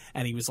retiring,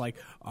 and he was like,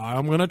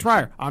 "I'm going to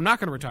retire. I'm not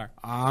going to retire.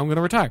 I'm going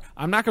to retire.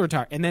 I'm not going to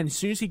retire." And then as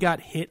soon as he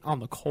got hit on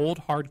the cold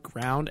hard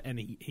ground, and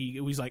he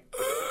was like,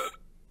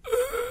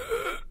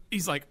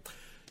 he's like,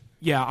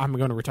 "Yeah, I'm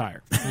going to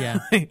retire." Yeah.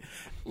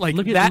 Like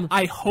Look at that. him.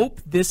 I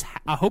hope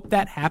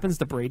that happens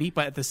to Brady,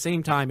 but at the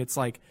same time, it's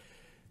like,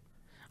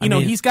 You know,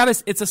 he's got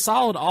it's a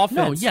solid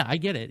offense. No, yeah, I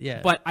get it.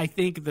 Yeah, But I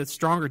think the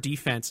stronger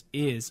defense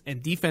is,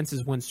 and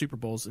defenses win Super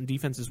Bowls and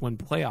defenses win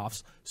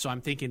playoffs. So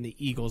I'm thinking the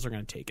Eagles are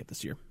going to take it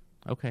this year.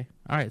 okay,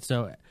 all right.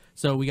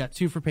 So we got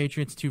 2 for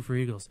Patriots, 2 for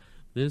Eagles.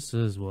 This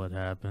is what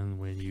happened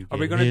when you. Are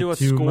we going to do a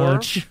score?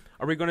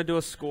 Are we going to do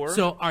a score?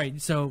 So all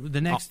right. So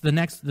the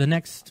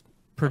next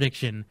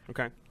prediction.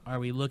 Okay. Are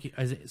we looking?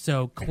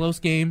 So close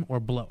game or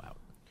blowout?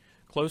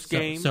 Close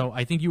game. So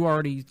I think you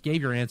already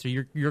gave your answer.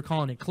 You're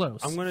calling it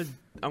close. I'm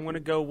gonna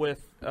go with.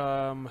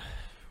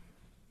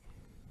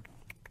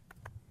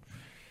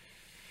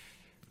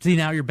 See,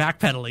 now you're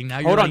backpedaling. Now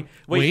you're Hold on. like,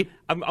 Wait.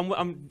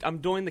 I'm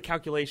doing the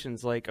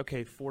calculations. Like,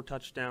 okay, 4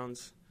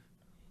 touchdowns.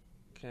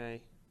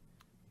 Okay.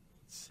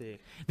 Let's see.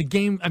 The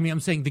game. I mean, I'm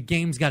saying the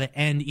game's got to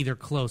end either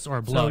close or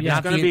a blowout. So, yeah,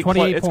 It's gonna be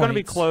 28 It's gonna be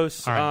points.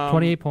 close. All right.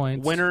 28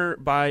 points. Winner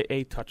by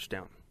a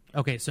touchdown.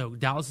 Okay, so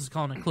Dallas is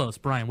calling it close.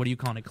 Brian, what are you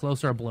calling it?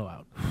 Close or a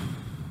blowout?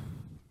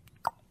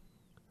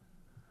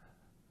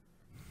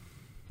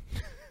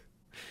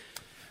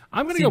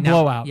 I'm going to See, go now-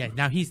 blowout. Yeah,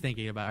 now he's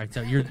thinking about it. All right,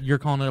 so you're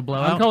calling it a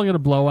blowout? I'm calling it a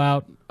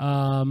blowout.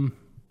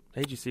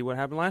 Hey, did you see what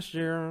happened last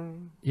year?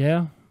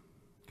 Yeah.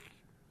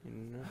 You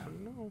never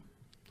know.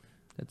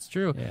 That's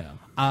true. Yeah.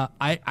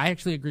 I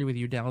actually agree with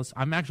you, Dallas.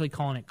 I'm actually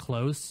calling it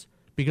close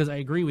because I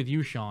agree with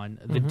you, Sean.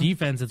 The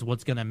defense is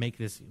what's going to make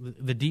this.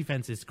 The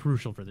defense is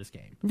crucial for this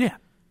game. Yeah.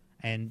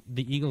 And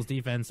the Eagles'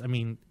 defense, I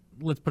mean,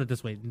 let's put it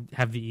this way.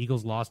 Have the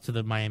Eagles lost to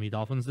the Miami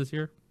Dolphins this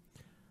year?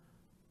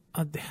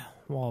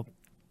 Well,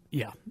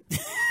 yeah.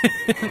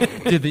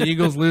 Did the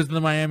Eagles lose to the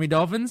Miami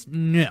Dolphins?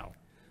 No.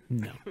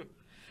 No.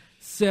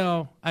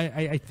 So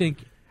I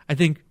think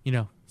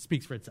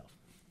speaks for itself.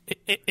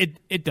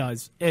 It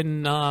does,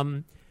 and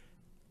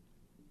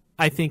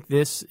I think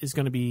this is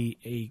going to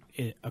be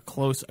a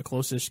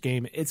close-ish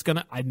game. It's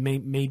gonna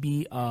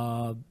maybe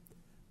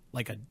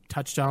like a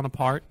touchdown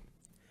apart,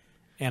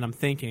 and I'm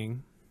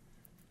thinking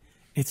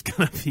it's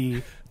going to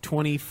be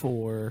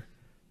 24-14.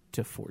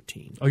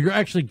 Oh, you're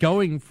actually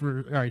going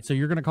for all right. So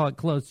you're going to call it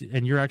close,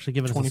 and you're actually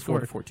giving us a score.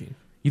 24-14.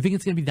 You think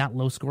it's going to be that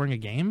low scoring a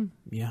game?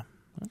 Yeah.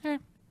 Okay.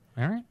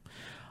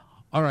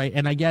 All right.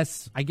 And I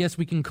guess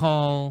we can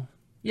call.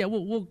 Yeah,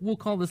 we'll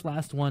call this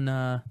last one.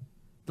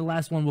 The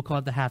last one we'll call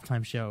it the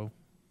halftime show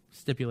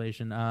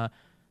stipulation. The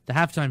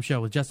halftime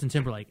show with Justin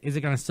Timberlake. Is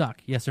it going to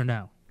suck? Yes or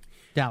no?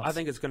 Dallas. I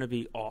think it's going to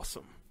be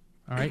awesome.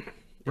 All right.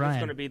 It's Brian.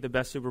 going to be the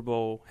best Super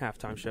Bowl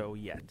halftime show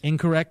yet.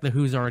 Incorrect. The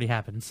Who's already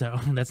happened, so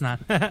that's not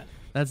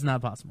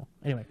possible.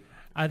 Anyway,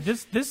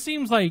 This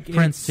seems like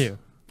Prince too.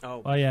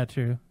 Oh yeah,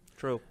 true.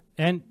 True.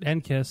 And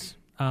Kiss.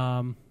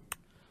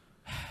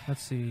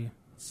 Let's see.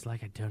 It's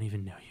like I don't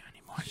even know you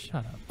anymore.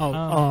 Shut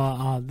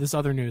up. This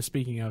other news.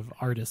 Speaking of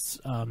artists,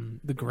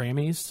 the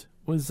Grammys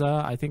was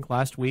I think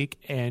last week,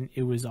 and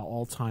it was an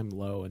all-time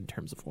low in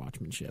terms of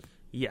watchmanship.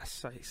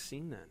 Yes, I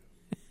seen that.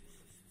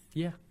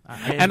 Yeah,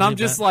 And I'm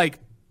just like,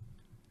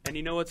 And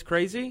you know what's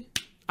crazy?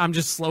 I'm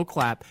just slow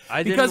clap.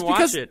 I didn't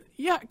watch it.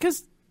 Yeah,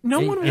 because no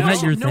one isn't that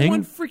watched your it. No thing?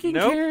 one freaking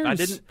Nope,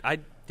 cares. I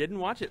didn't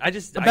watch it. I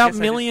guess About I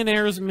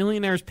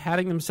millionaires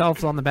patting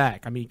themselves on the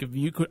back. I mean,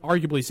 you could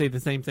arguably say the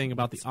same thing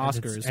about the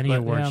Oscars. It's any but,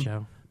 award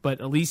show.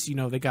 But at least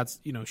they got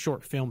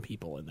short film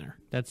people in there.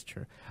 That's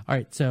true. All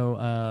right,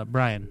 so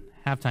Brian,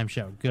 halftime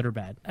show, good or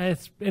bad?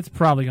 It's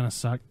probably gonna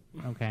suck.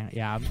 Okay,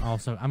 yeah, I'm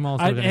also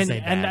gonna say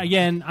bad. And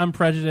again, I'm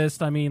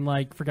prejudiced. I mean,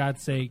 like, for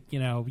God's sake, you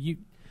know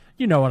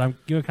what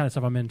kind of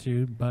stuff I'm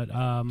into. But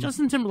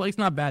Justin Timberlake's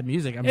not bad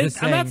music. I'm just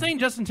saying. I'm not saying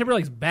Justin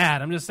Timberlake's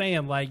bad. I'm just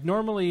saying, like,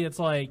 normally it's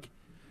like,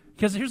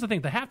 because here's the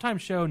thing: the halftime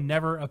show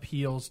never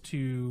appeals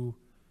to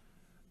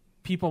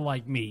people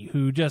like me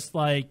who just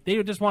they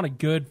just want a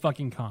good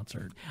fucking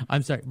concert.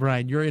 I'm sorry,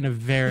 Brian. You're in a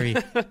very,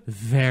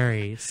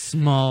 very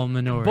small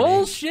minority.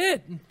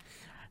 Bullshit.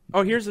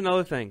 Oh, here's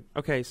another thing.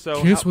 Okay,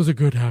 so Kiss was a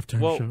good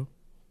halftime show.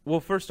 Well,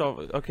 first off,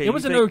 okay, It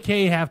was an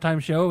okay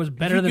halftime show. It was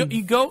better than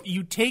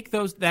you take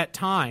that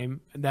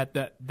time that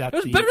it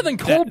was better than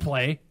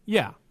Coldplay.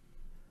 Yeah.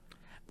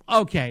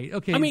 Okay.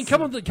 I mean,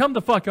 come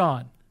the fuck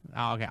on.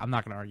 Oh, okay, I'm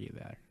not gonna argue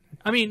that.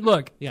 I mean,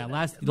 look. Yeah,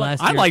 last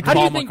I year. like How do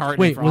Paul you think- McCartney.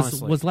 Wait,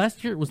 honestly. was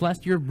last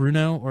year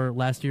Bruno or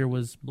last year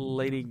was?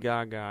 Lady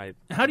Gaga.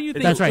 How do you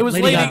think That's right. It was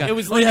Lady Lady- Gaga. it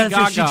was Oh, Lady yeah, that's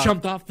right, Gaga. She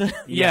jumped off the.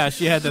 Yeah,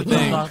 she had the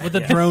thing. with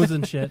the drones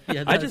and shit?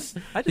 Yeah, I just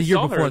the year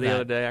saw before her the that.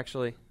 other day,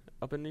 actually,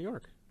 up in New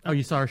York. Oh,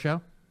 you saw her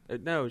show?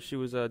 No, she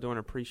was doing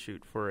a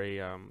pre-shoot for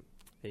a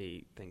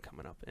thing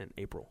coming up in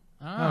April.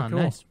 Oh, cool.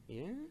 nice.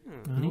 Yeah,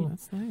 Oh,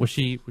 that's nice. Was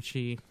she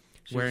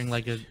wearing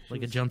like a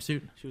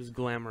jumpsuit? she was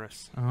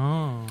glamorous.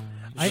 Oh,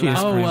 She is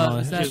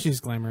glamorous. is that- She's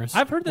glamorous.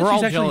 I've heard that We're she's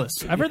all actually.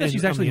 jealous. I've heard that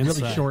she's on actually the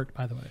really inside. short.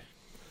 By the way,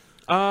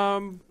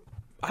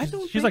 I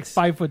don't. she's like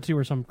 5'2"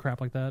 or some crap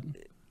like that.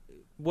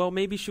 Well,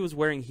 maybe she was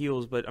wearing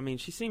heels, but I mean,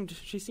 she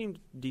seemed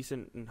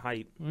decent in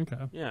height. Okay.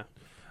 Yeah,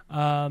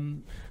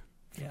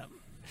 Yeah.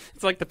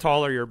 it's like the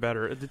taller you're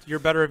better. You're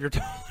better if you're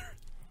taller.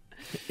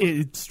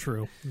 It's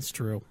true. It's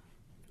true.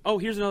 Oh,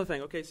 here's another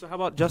thing. Okay, so how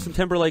about Justin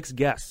Timberlake's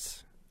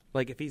guests?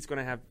 Like, if he's going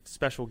to have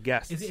special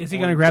guests, Is he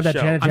on going to grab the that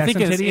show. Janet I'm Jackson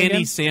thinking it's titty Andy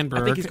again?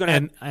 Sandberg, I think he's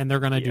gonna and they're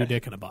going to do yeah.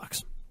 Dick in a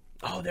Box.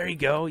 Oh, there you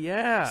go.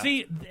 Yeah.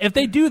 See, if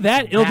they do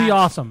that, it'll be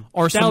awesome.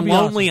 Or That'll some be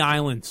Lonely awesome.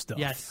 Island stuff.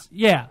 Yes.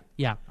 Yeah.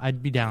 Yeah,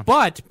 I'd be down.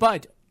 But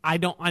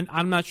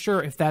I'm not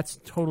sure if that's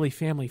totally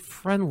family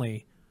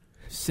friendly,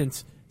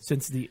 since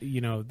the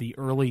the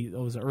early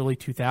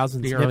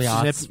 2000s The early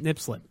aughts. nip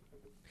slip.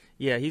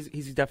 Yeah, he's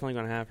definitely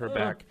going to have her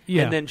back.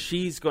 Yeah. And then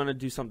she's going to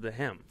do something to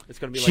him. It's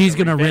going to be like She's a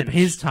gonna rip revenge.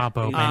 his top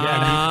open.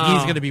 Yeah.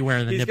 He's gonna be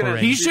wearing the He's nipple gonna-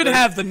 ring. He should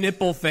have the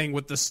nipple thing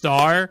with the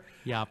star,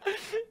 Yeah.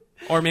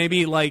 or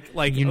maybe like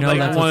You know like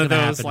that's one what's of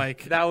gonna those happen.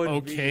 like That would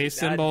okay be-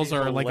 symbols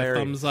that'd be or like a hilarious.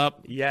 thumbs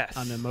up. Yes.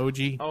 An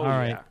emoji. Oh, All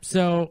right. yeah.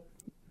 So,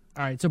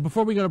 all right. So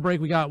before we go to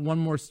break, we got one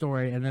more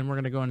story, and then we're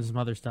gonna go into some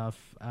other stuff.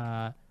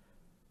 I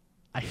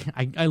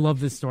love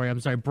this story.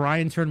 I'm sorry,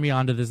 Brian turned me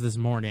on to this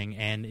morning,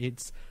 and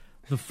it's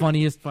the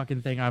funniest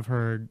fucking thing I've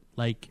heard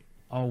like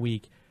all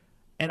week,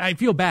 and I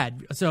feel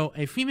bad. So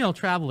a female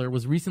traveler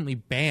was recently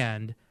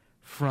banned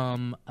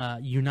from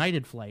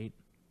United flight.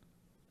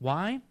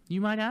 Why,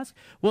 you might ask?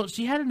 Well,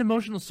 she had an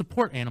emotional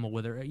support animal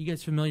with her. Are you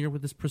guys familiar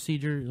with this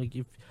procedure? Like,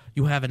 if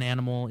you have an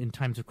animal in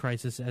times of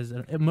crisis as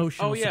an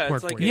emotional support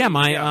it's like for you. Yeah,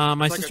 my Yeah, it's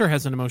like sister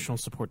has an emotional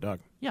support dog.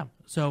 Yeah.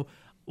 So,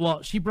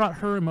 well, she brought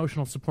her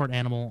emotional support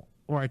animal,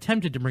 or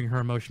attempted to bring her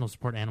emotional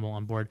support animal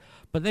on board,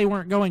 but they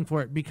weren't going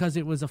for it because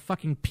it was a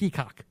fucking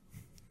peacock.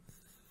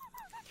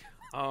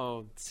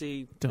 Oh,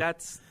 see, Don't-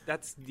 that's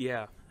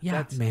Yeah,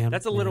 that's, ma'am,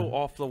 that's a little ma'am.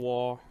 off the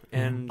wall.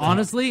 And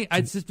Honestly,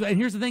 and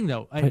here's the thing,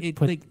 though.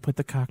 Put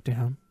the cock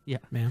down, Yeah,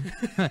 ma'am,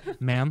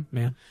 ma'am,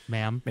 ma'am,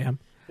 ma'am. ma'am.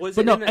 was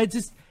But it no, in a-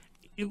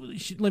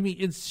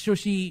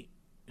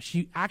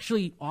 she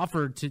actually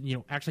offered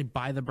to actually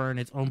buy the bird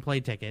its own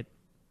plane ticket,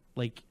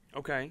 like.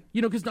 okay.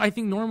 Because I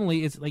think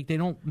normally it's like they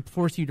don't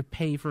force you to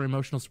pay for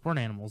emotional support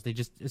animals. They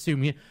just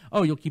assume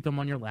you'll keep them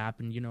on your lap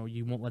and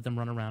you won't let them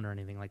run around or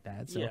anything like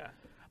that. So, Yeah.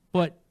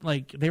 But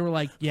like they were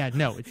like, yeah,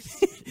 no,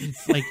 it's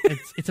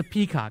it's a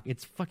peacock.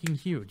 It's fucking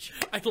huge.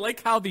 I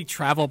like how the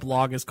travel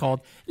blog is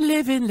called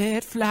 "Live and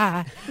Let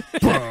Fly."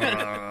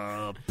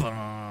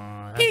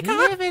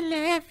 Peacock, live and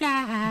let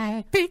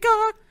fly,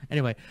 peacock.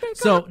 Anyway,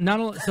 so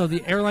so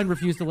the airline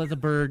refused to let the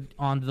bird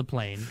onto the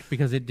plane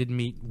because it didn't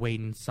meet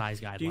weight and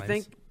size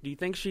guidelines. Do you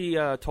think she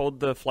told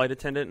the flight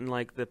attendant and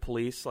like the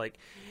police like,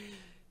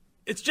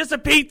 it's just a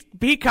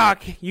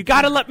peacock. You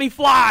got to let me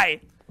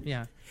fly.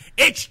 Yeah.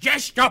 It's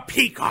just a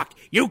peacock.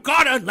 You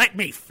gotta let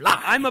me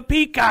fly. I'm a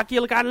peacock.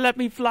 You got to let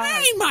me fly.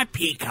 I'm a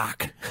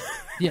peacock.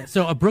 Yeah.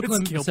 So a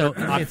Brooklyn. It's So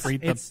Gilbert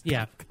Gottfried, it's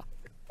yeah.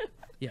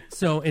 Yeah.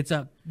 So it's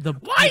the.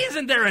 Why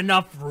isn't there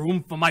enough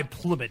room for my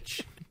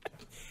plumage?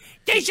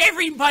 Does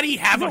everybody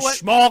have a what?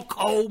 small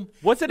comb?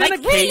 What's it like in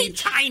a really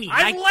cage? tiny?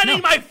 I'm like,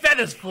 letting my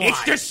feathers fly.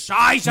 It's the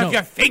size No. of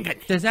your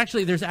fingernail. There's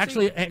actually,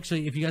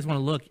 if you guys want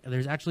to look,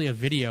 there's actually a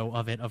video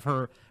of it of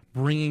her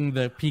bringing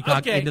the peacock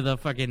Okay. into the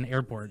fucking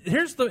airport.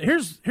 Here's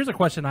a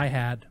question I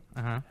had.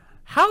 Uh-huh.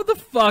 How the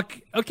fuck?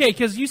 Okay,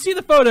 because you see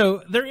the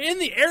photo, they're in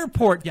the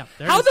airport. Yeah,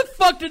 there How it is. the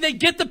fuck did they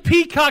get the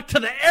peacock to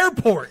the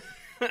airport?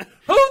 Who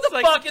the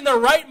like- fuck in their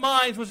right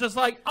minds was just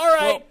like, all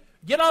right, Well-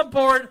 get on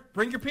board,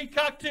 bring your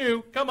peacock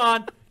too. Come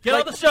on, get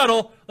on the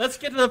shuttle. Let's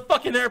get to the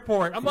fucking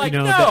airport. I'm like,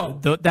 no.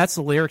 That's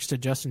the lyrics to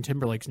Justin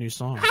Timberlake's new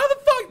song. How the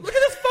fuck? Look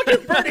at this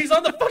fucking bird. He's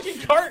on the fucking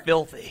cart.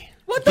 Filthy.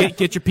 What the?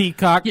 Get your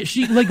peacock. Yeah,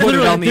 she like Put it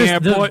literally on the there's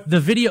airport. The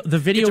video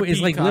your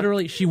is like peacock.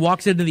 literally she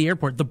walks into the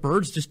airport. The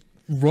bird's just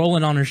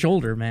rolling on her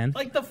shoulder, man.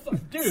 Like the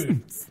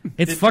dude.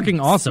 It's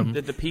fucking awesome.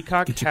 Did the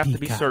peacock Get your have to be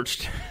peacock.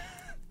 searched?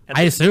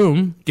 I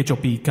assume. Get your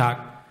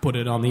peacock. Put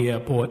it on the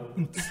airport.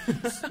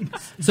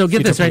 So get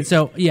Get this your right.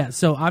 So yeah.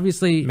 So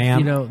obviously,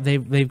 Ma'am.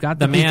 they've got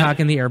the peacock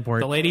in the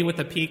airport. The lady with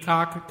the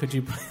peacock. Could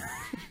you?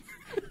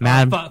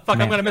 Ma'am, Fuck,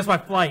 I'm gonna miss my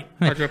flight.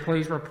 Could you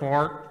please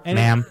report?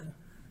 ma'am,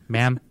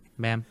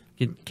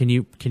 can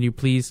you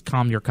please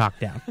calm your cock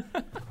down,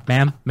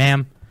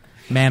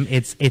 ma'am,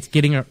 it's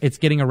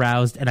getting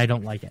aroused and I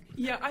don't like it.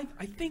 Yeah,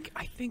 I think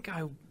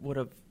I would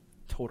have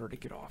told her to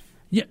get off.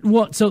 Yeah,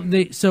 well,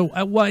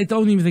 I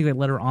don't even think they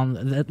let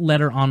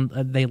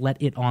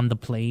it on the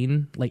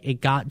plane. Like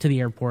it got to the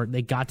airport,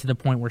 they got to the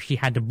point where she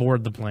had to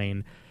board the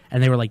plane,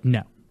 and they were like,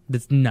 no,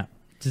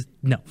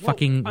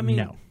 fucking I mean,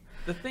 no.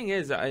 The thing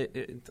is,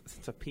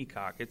 it's a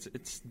peacock.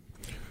 It's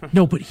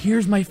No, but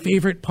here's my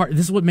favorite part.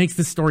 This is what makes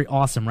this story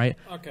awesome, right?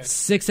 Okay.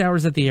 6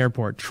 hours at the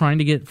airport trying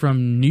to get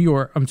from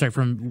Newark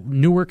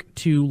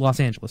to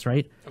Los Angeles,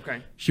 right?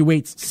 okay. She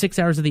waits 6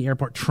 hours at the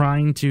airport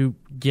trying to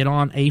get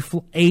on a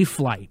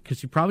flight because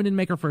she probably didn't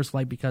make her first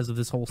flight because of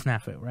this whole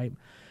snafu, right?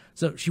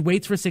 So she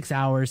waits for 6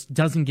 hours,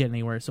 doesn't get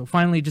anywhere. So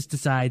finally just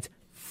decides,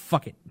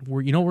 fuck it.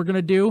 You know what we're going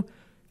to do?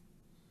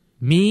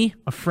 Me,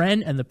 a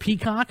friend, and the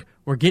peacock,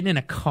 we're getting in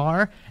a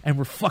car and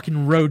we're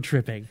fucking road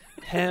tripping.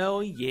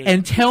 Hell yeah.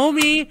 And tell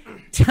me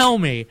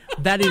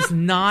that is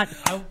not.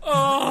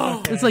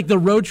 It's like the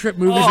road trip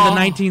movies of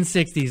the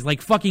 1960s,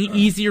 like fucking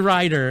Easy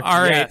Rider.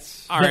 All right.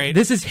 Yes. All right.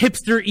 This is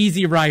hipster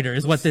Easy Rider,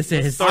 is what this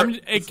is. start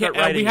we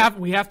writing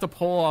have to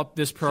pull up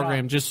this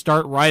program. Just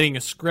start writing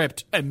a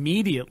script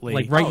immediately,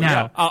 Like right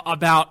now.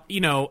 about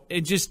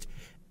it just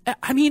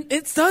I mean,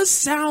 it does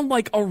sound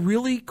like a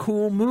really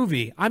cool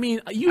movie. I mean,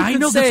 I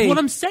know, that's what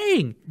I'm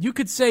saying. You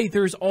could say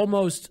there's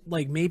almost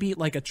like maybe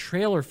like a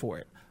trailer for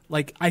it.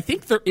 Like I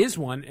think there is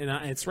one, and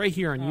it's right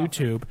here on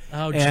YouTube.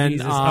 Oh, and,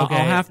 Jesus! Okay,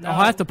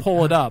 I'll have to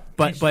pull it up,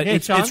 but Hey,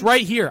 it's Sean?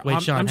 right here.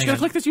 Wait, Sean, I'm just hang gonna on.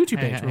 click this YouTube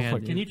page Hang real on.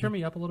 quick. Can you turn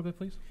me up a little bit,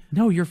 please?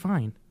 No, you're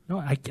fine.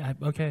 No, okay.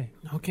 Okay.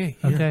 Okay.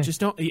 Yeah, just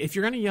don't. If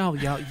you're gonna yell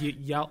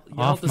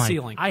Off at the mic.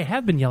 ceiling. I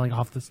have been yelling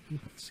off the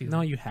ceiling.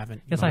 No, you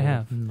haven't. Yes, No. I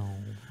have. No.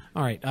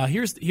 All right.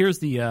 Here's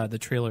the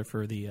trailer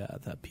for the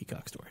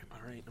Peacock story. All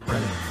right, I'm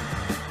ready.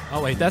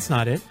 Oh wait, that's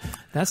not it.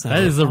 That's not.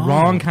 That it. is the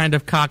wrong kind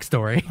of cock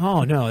story.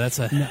 Oh no, that's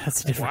a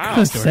different Wow.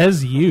 cock story.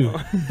 Says you.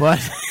 But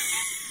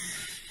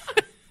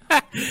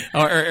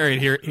all right,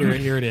 here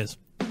it is.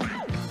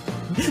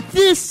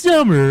 This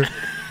summer,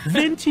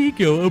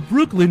 Ventico, a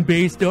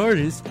Brooklyn-based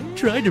artist,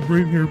 tried to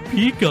bring her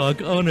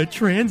peacock on a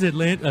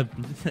transatlantic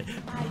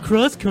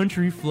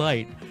cross-country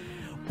flight.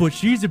 But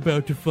she's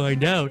about to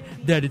find out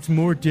that it's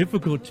more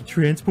difficult to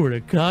transport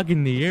a cock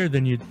in the air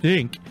than you'd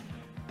think.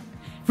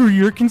 For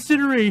your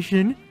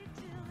consideration,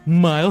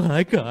 Mile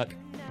High Cock.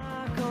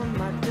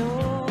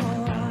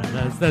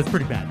 That's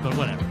pretty bad, but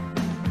whatever.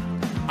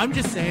 I'm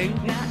just saying.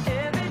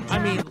 I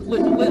mean,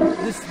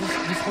 this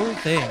whole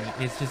thing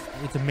is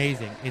it's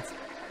amazing. It's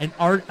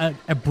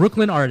a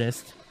Brooklyn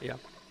artist Yeah.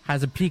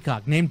 has a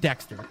peacock named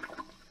Dexter,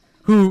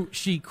 who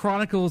she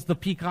chronicles the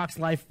peacock's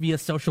life via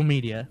social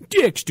media.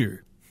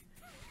 Dexter,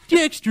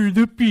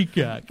 the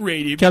peacock.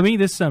 rated Coming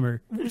this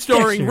summer.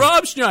 starring Dexter.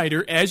 Rob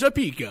Schneider as a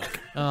peacock.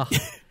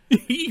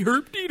 He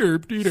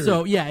derp.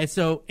 So yeah,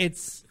 so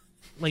it's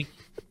like,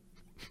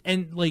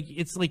 and like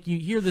it's like you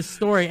hear this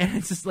story and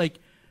it's just like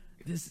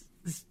this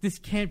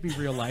can't be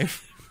real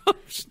life.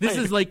 This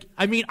is like,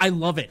 I mean, I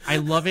love it. I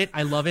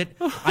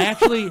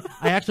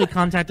actually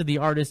contacted the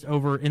artist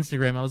over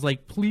Instagram. I was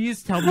like,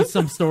 please tell me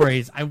some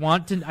stories. I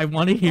want to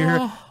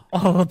hear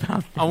all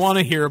about this. I want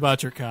to hear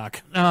about your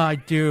cock. I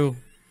do.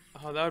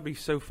 Oh, that would be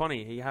so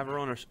funny. You have her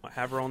on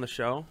the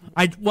show.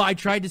 I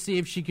tried to see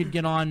if she could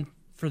get on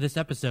for this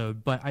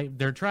episode, but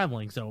they're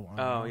traveling, so.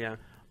 Oh yeah.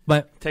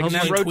 But Taking Does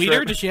that she road tweet her?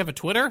 trip. Does she have a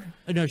Twitter?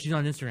 no, she's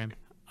on Instagram.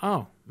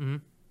 Oh.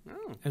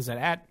 Is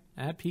that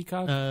at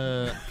Peacock?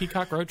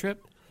 Peacock Road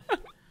Trip?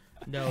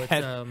 No, it's I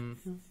don't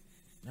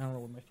know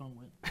where my phone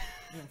went.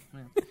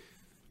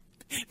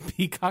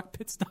 Peacock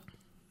Pit Stop.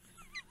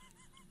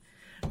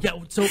 Yeah.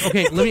 So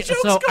okay, let me.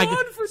 joke's So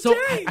gone for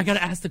days. I got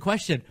to ask the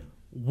question.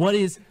 What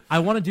is? I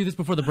want to do this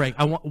before the break.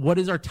 What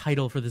is our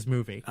title for this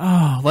movie?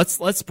 Oh,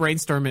 let's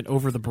brainstorm it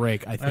over the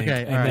break. I think,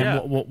 Okay, and all then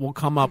right. we'll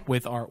come up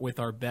with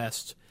our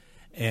best,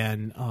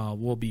 and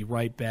we'll be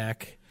right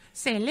back.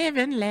 Say, live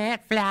and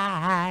let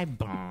fly,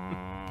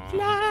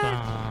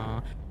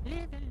 fly.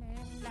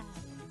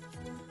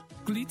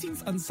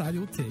 Greetings and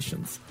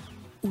salutations.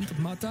 Und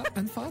Mutter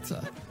and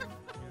Vater.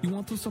 You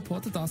want to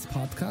support das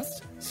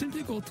podcast?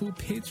 Simply go to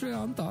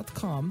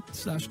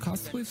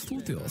patreon.com/Castaway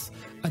Studios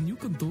and you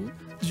can do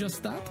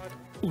just that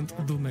und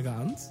du mir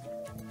ganz.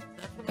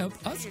 Help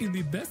us in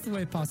the best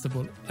way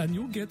possible and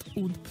you get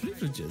und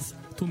privileges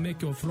to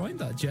make your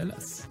Freunde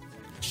jealous.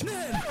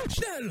 Schnell!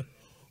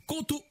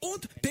 Go to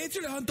und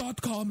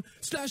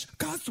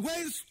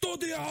patreon.com/Castaway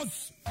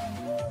Studios.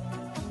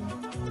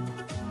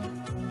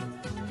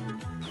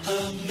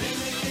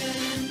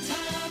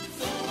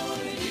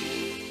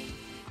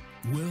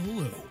 Well,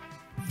 hello.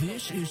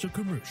 This is a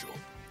commercial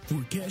for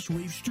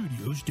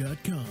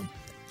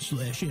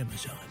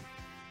CashWaveStudios.com/Amazon.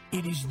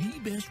 It is the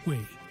best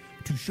way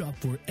to shop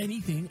for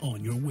anything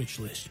on your wish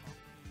list.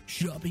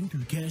 Shopping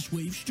through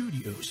Cashwave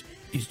Studios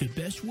is the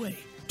best way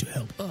to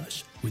help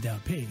us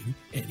without paying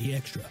any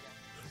extra.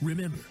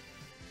 Remember,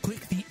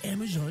 click the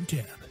Amazon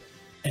tab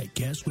at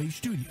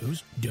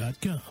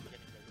CashWaveStudios.com.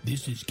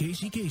 This is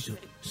Casey Kasem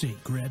saying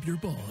grab your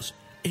balls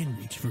and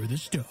reach for the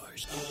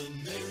stars.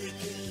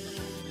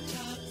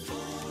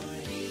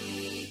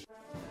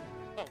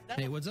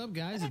 Hey, what's up,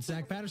 guys? It's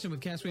Zach Patterson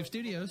with Castwave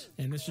Studios.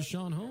 And this is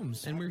Sean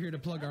Holmes. And we're here to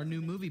plug our new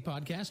movie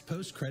podcast,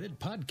 Post Credit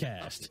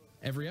Podcast.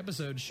 Every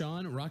episode,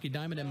 Sean, Rocky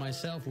Diamond, and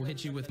myself will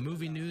hit you with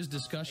movie news,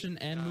 discussion,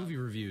 and movie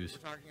reviews.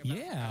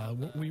 Yeah,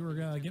 we were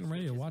getting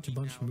ready to watch a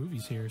bunch of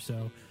movies here,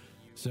 so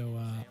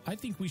I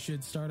think we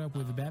should start up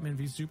with the Batman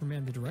v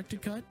Superman, the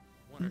directed cut.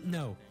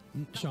 No,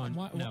 Sean,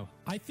 no.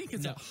 I think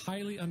it's a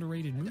highly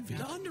underrated movie.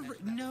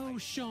 No,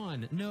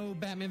 Sean, no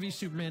Batman v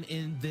Superman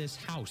in this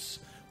house.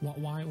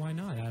 Why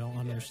not? I don't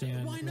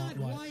understand. Why not?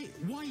 Why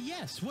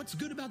yes? What's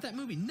good about that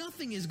movie?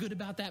 Nothing is good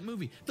about that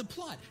movie. The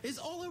plot is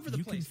all over the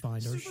place. You can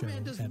find our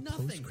Superman does show at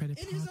nothing. Post-Credit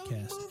It is a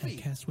Podcast movie.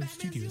 at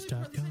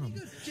CastawayStudios.com.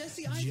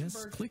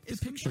 Just click the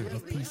picture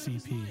of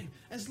PCP.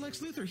 As Lex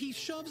Luthor, he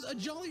shoves a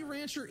Jolly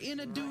Rancher in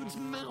a dude's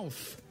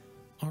mouth.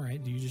 All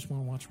right, do you just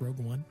want to watch Rogue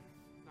One?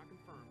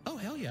 Oh,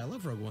 hell yeah, I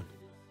love Rogue One.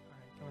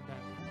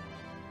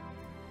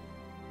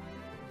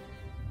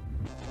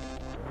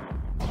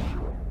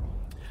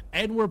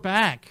 And we're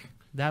back.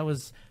 That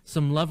was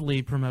some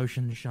lovely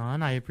promotion,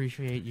 Sean. I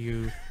appreciate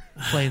you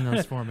playing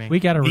those for me. We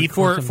got to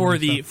record for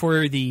the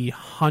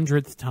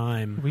 100th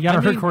time. We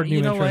got to record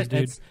new intros,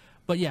 dude.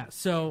 But yeah,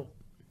 so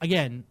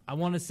again, I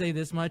want to say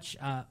this much.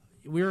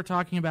 We were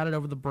talking about it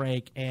over the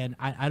break, and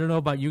I don't know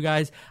about you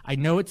guys. I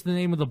know it's the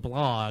name of the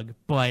blog,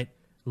 but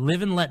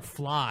Live and Let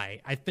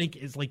Fly, I think,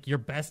 is like your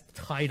best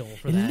title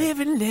for that. Live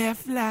and let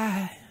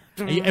fly.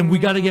 And we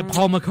got to get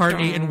Paul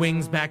McCartney and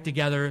Wings back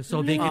together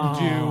so they can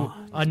do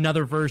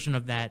another version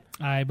of that.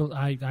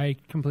 I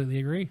completely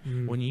agree.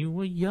 When you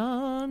were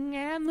young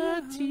and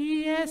the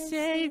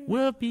TSA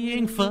were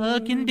being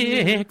fucking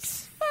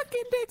dicks.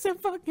 Fucking dicks and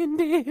fucking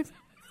dicks.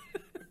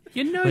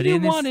 You know But you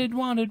in this-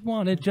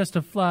 wanted just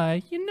to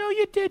fly. You know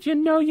you did, you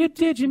know you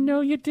did, you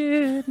know you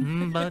did.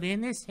 But in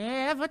this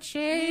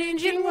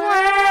ever-changing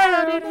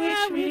world in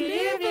which we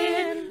live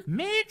in,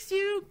 makes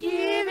you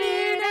give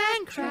in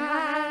and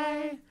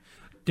cry.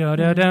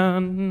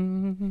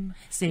 Da-da-dun.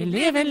 Say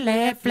live and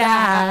let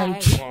fly.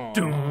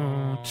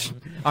 All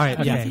right,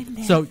 Okay.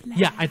 yeah. So,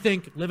 yeah, I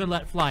think Live and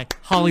Let Fly.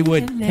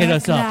 Hollywood, hit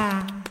us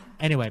up.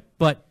 Anyway,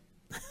 but...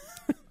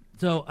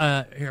 So,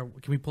 here,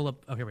 can we pull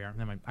up... Oh, here we are.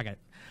 Never mind.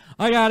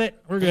 I got it.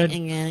 We're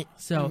good.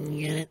 So,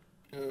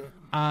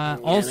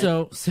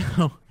 also,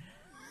 so...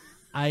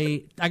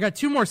 I got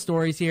two more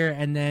stories here,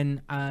 and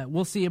then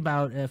we'll see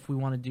about if we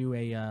want to do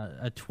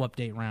a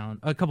TWUpdate round,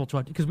 a couple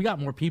TWUpdate, because we got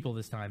more people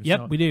this time. Yep,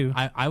 so we do.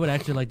 I would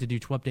actually like to do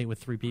TWUpdate with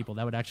 3 people.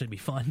 That would actually be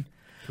fun.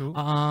 Cool.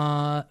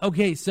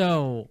 Okay,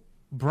 so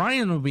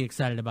Brian will be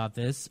excited about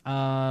this.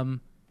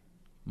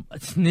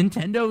 It's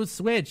Nintendo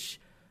Switch.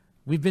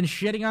 We've been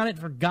shitting on it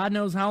for God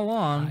knows how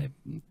long,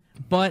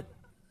 but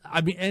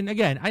I mean, and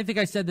again, I think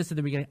I said this at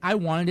the beginning. I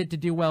wanted it to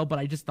do well, but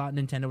I just thought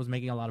Nintendo was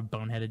making a lot of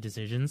boneheaded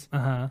decisions.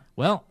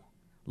 Well,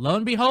 lo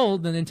and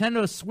behold, the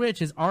Nintendo Switch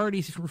has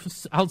already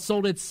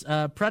outsold its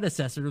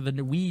predecessor, the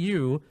Wii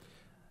U.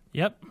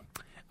 Yep.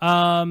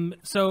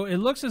 So it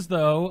looks as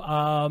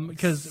though,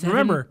 because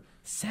remember,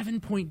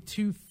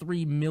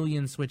 7.23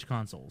 million Switch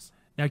consoles.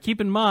 Now keep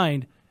in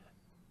mind,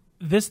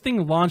 this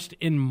thing launched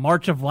in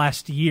March of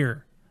last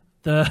year.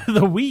 The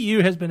Wii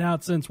U has been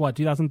out since, what,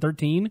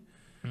 2013?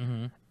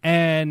 Mm-hmm.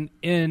 And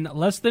in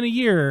less than a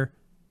year,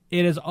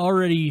 it has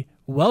already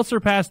well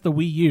surpassed the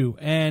Wii U.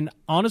 And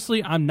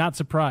honestly, I'm not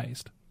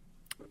surprised.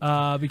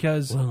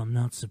 Because... Well, I'm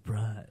not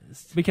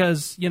surprised.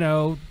 Because, you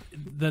know,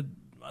 the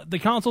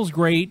console's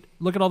great.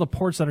 Look at all the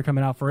ports that are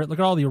coming out for it. Look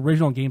at all the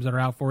original games that are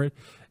out for it.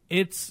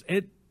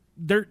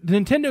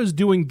 Nintendo's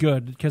doing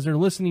good because they're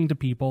listening to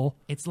people.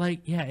 It's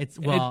like, yeah, I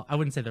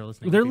wouldn't say they're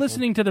listening. They're to people.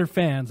 listening to their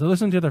fans. They're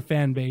listening to their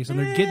fan base, and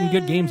they're getting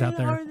good games out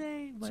there. Are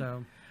they?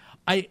 So,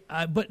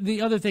 but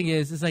the other thing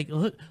is like,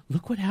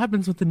 look what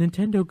happens with the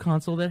Nintendo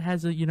console that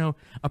has a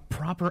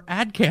proper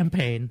ad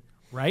campaign.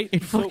 Right?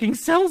 It fucking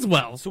sells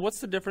well. So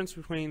what's the difference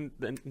between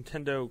the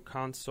Nintendo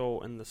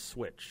console and the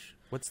Switch?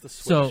 What's the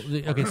Switch? So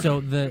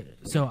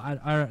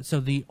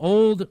the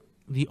old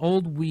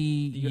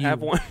Wii. You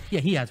have one?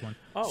 Yeah, he has one.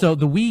 Oh. So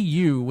the Wii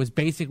U was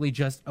basically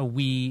just a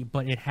Wii,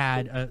 but it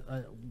had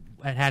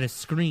a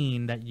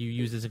screen that you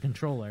use as a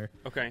controller.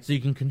 Okay. So you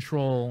can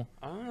control.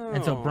 Oh.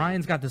 And so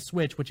Brian's got the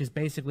Switch, which is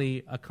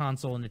basically a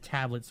console and a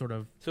tablet, sort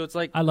of. So it's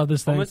like I love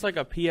this thing. Almost like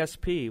a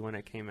PSP when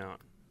it came out.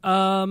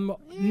 No.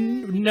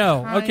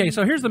 Okay,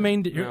 so here's the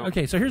main.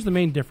 So here's the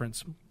main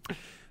difference.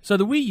 So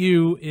the Wii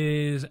U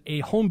is a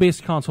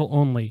home-based console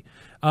only,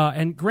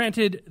 and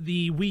granted,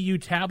 the Wii U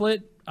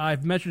tablet,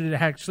 I've measured it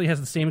actually has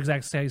the same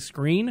exact size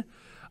screen,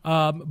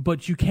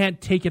 but you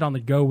can't take it on the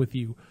go with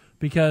you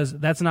because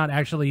that's not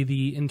actually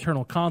the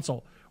internal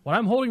console. What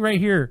I'm holding right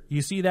here,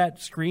 you see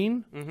that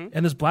screen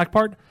and this black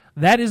part?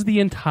 That is the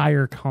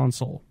entire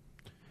console.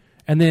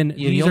 And then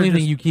the only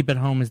thing you keep at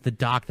home is the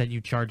dock that you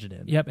charge it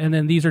in. Yep, and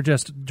then these are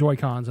just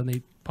Joy-Cons, and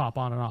they pop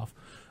on and off.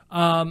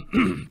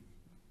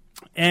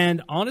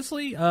 And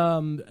honestly,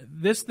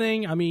 this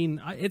thing, I mean,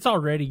 it's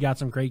already got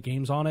some great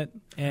games on it.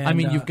 And, I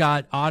mean, you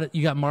got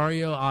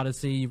Mario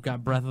Odyssey, you've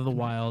got Breath of the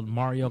Wild,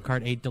 Mario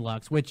Kart 8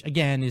 Deluxe, which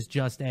again is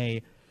just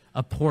a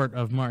port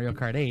of Mario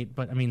Kart 8,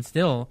 but I mean,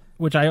 still.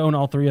 Which I own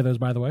all 3 of those,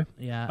 by the way.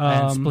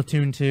 Yeah, and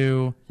Splatoon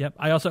 2. Yep,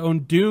 I also own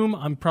Doom.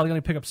 I'm probably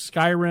going to pick up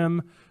Skyrim.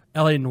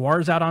 LA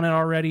Noir's out on it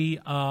already.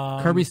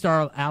 Kirby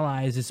Star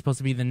Allies is supposed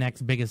to be the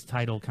next biggest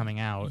title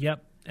coming out.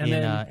 Yep. And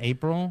in then,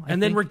 April.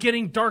 And then we're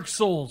getting Dark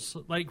Souls.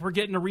 Like, we're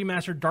getting a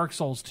remastered Dark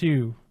Souls,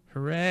 too.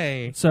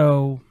 Hooray.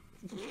 So...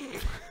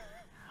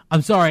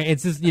 I'm sorry,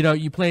 it's just,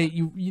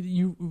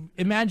 you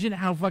imagine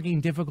how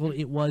fucking difficult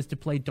it was to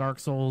play Dark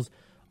Souls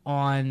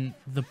on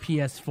the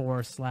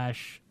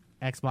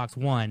PS4/Xbox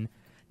One.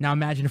 Now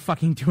imagine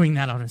fucking doing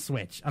that on a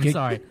Switch. I'm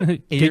sorry.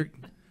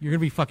 You're going to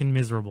be fucking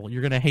miserable.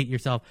 You're going to hate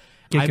yourself.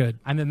 Good.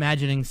 I'm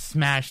imagining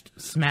smashed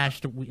Switch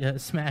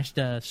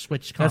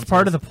consoles. That's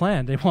part of the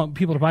plan. They want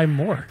people to buy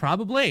more.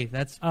 Probably.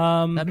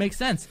 That makes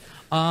sense.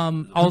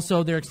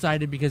 Also, they're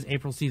excited because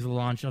April sees the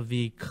launch of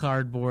the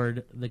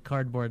cardboard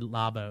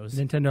Labos.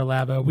 Nintendo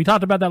Labo. We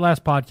talked about that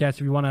last podcast.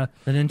 If you want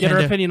to get our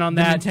opinion on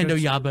that. Nintendo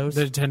Yabos.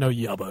 The Nintendo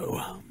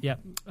Yabo.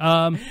 Yep.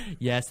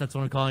 Yes, that's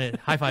what I'm calling it.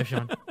 High five,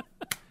 Sean.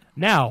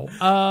 Now,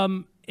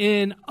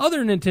 In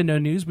other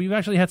Nintendo news, we've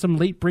actually had some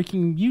late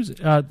breaking news.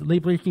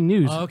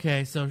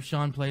 Okay, so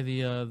Sean, play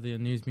the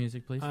news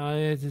music, please.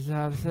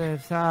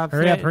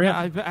 Hurry up!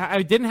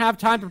 I didn't have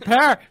time to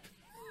prepare.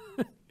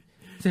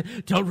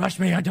 Don't rush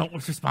me. I don't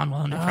respond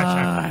well under pressure.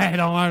 I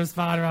don't want to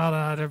respond well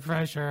under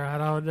pressure. I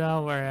don't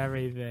know where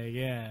everything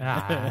is.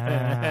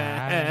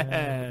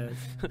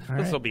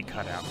 This will be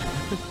cut out.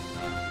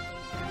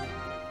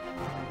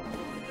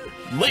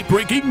 Late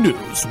breaking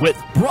news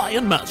with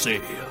Brian Massey.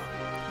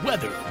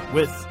 Weather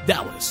with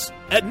Dallas.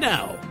 And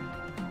now,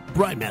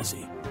 Brian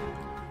Massey.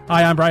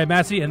 Hi, I'm Brian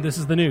Massey, and this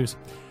is the news.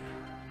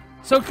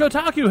 So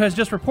Kotaku has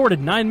just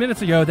reported 9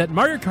 minutes ago that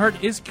Mario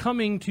Kart is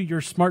coming to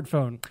your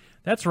smartphone.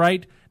 That's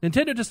right.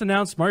 Nintendo just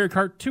announced Mario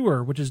Kart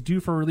Tour, which is due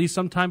for release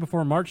sometime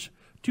before March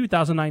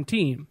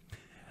 2019.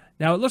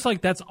 Now, it looks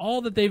like that's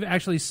all that they've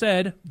actually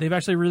said. They've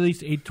actually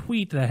released a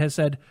tweet that has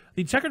said,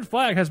 the checkered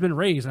flag has been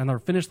raised and our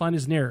finish line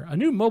is near. A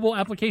new mobile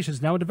application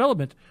is now in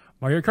development,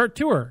 Mario Kart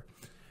Tour.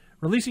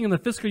 Releasing in the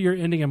fiscal year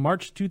ending in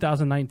March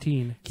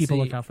 2019. Keep a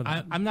lookout for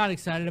that. I'm not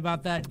excited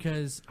about that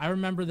because I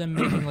remember them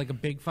making like a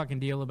big fucking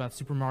deal about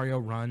Super Mario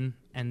Run,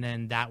 and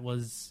then that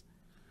was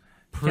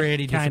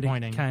pretty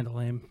disappointing. Kind of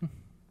lame.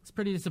 It's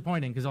pretty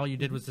disappointing because all you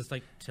did was just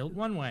like tilt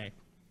one way,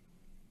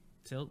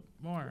 tilt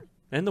more,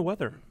 and the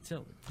weather.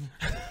 Tilt.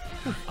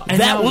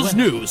 That was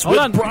news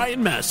with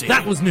Brian Massey.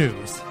 That was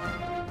news.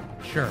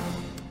 Sure.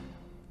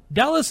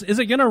 Dallas, is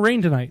it going to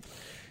rain tonight?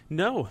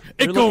 No.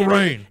 It go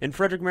rain. In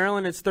Frederick,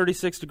 Maryland, it's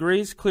 36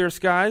 degrees, clear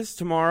skies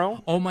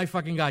tomorrow. Oh my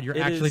fucking God,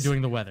 you're actually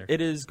doing the weather. It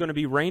is going to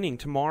be raining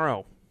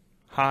tomorrow.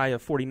 High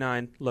of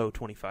 49, low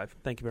 25.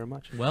 Thank you very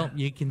much. Well,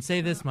 you can say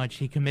this much.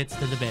 He commits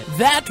to the bit.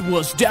 That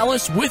was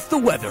Dallas with the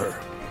weather.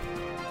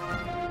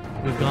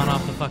 We've gone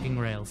off the fucking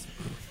rails.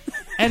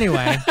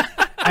 Anyway.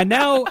 And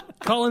now,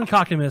 Colin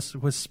Cockamus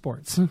with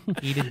sports.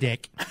 Eat a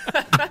dick.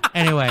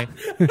 Anyway.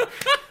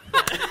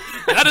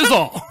 That is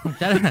all.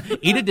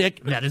 Eat a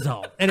dick. That is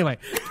all. Anyway,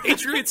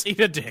 Patriots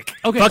eat a dick.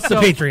 Okay, fuck the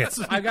Patriots.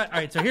 I got all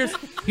right. So here's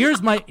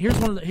one of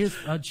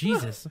the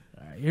Jesus.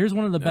 Here's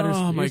one of the better.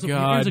 Oh my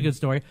God. Here's a good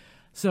story.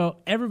 So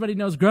everybody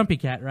knows Grumpy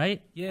Cat,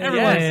 right? Yeah.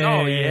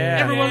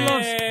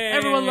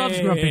 Everyone loves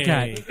Grumpy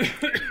Cat.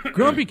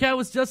 Grumpy Cat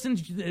was just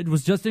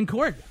in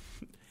court.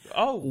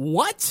 Oh,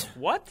 what?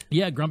 What?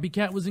 Yeah, Grumpy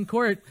Cat was in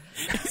court.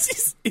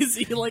 Is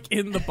he like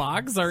in the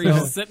box, or is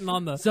he sitting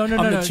on the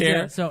the chair?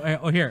 Yeah, so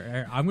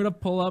here, I'm gonna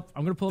pull up.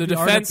 The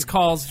defense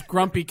calls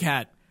Grumpy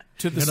Cat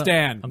to the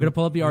stand. I'm gonna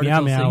pull up the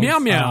article. Meow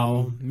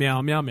meow meow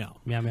meow meow meow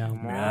Meow meow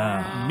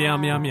meow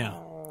meow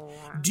meow.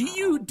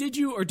 Did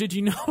you or did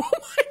you know? Oh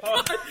my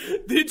God!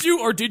 Did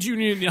you or did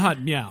you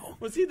not meow?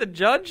 Was he the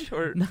judge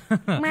or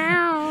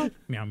meow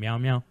meow meow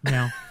meow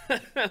meow?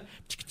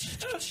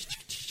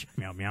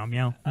 Meow, meow,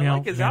 meow, I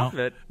like his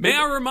outfit. May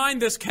I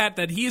remind this cat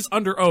that he is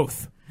under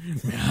oath?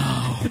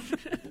 Meow.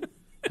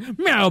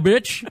 Meow,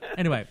 bitch.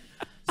 Anyway,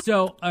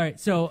 so, all right,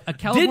 so a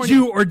California... Did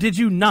you or did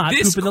you not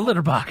poop in the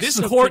litter box? This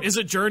court is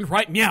adjourned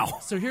right meow.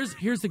 So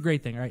here's the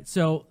great thing, all right?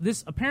 So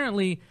this,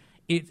 apparently,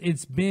 it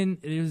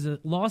was a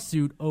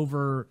lawsuit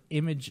over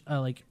image,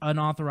 like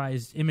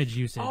unauthorized image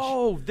usage.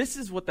 Oh, this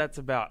is what that's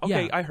about.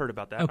 Okay, yeah. I heard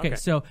about that. Okay,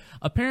 so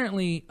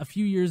apparently a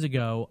few years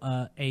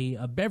ago,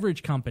 a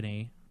beverage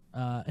company...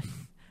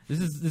 This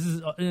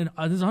is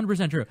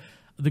 100% true.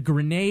 The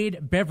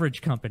Grenade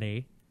Beverage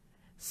Company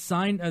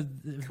signed a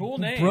cool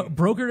name,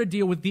 brokered a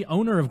deal with the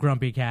owner of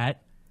Grumpy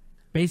Cat,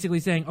 basically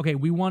saying, "Okay,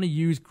 we want to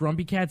use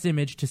Grumpy Cat's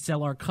image to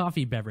sell our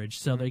coffee beverage."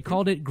 So they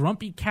called it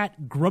Grumpy Cat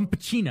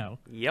Grumppuccino.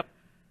 Yep,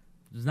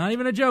 it's not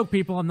even a joke,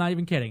 people. I'm not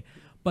even kidding.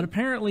 But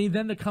apparently,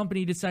 then the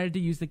company decided to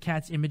use the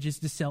cat's images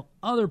to sell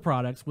other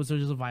products, which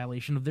was a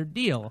violation of their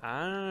deal.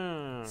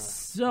 Ah.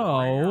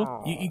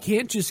 So you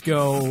can't just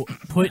go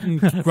putting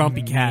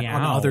Grumpy Cat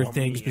on other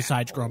things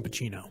besides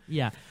Grumppuccino.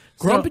 Yeah,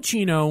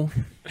 Grumppuccino.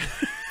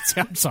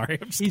 I'm sorry.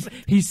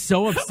 He's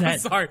so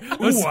upset.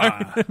 I'm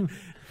sorry.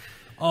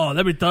 Oh,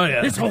 let me tell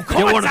you, this whole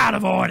court's out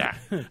of order.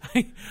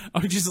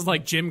 I'm just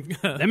like Jim.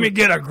 Let me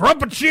get a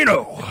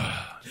Grumppuccino.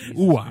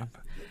 Ooh.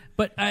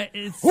 But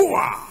it's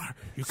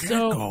you can't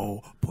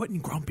go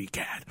putting Grumpy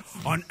Cat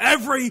on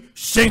every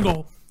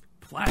single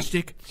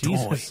plastic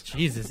toy.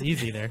 Jesus,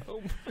 easy there.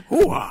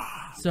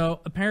 Ooh-ah. So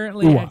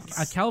apparently,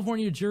 a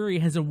California jury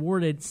has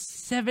awarded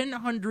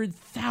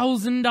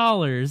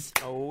 $700,000.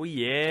 Oh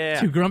yeah,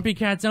 to Grumpy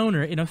Cat's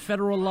owner in a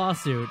federal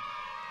lawsuit.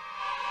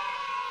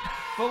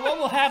 But what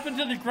will happen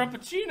to the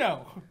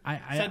Grumppuccino?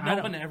 Said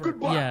no one ever.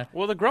 Yeah.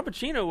 Well, the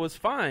Grumppuccino was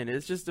fine.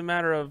 It's just a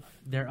matter of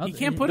you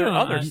can't put it on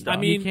other stuff. I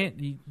mean, you can't.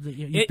 You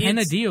pen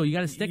a deal. You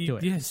got to stick to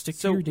it. Yeah, stick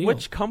to your deal.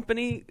 Which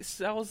company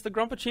sells the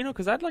Grumppuccino?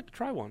 Because I'd like to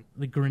try one.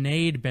 The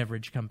Grenade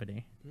Beverage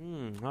Company.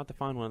 I'll have to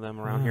find one of them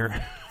around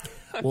here.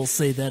 We'll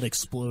say that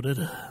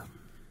exploded.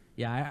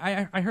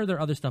 Yeah, I heard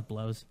their other stuff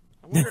blows.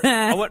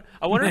 I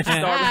wonder if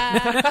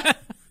Starbucks.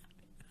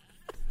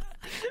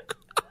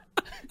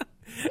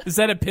 Is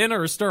that a pin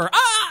or a stir?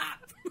 Ah!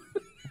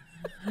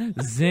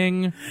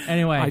 Zing.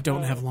 Anyway. I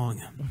don't have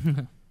long.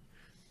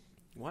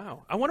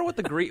 Wow. I wonder what's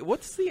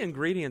the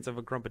ingredients of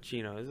a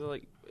Grumppuccino? Is it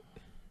like...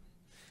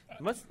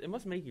 It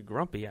must make you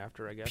grumpy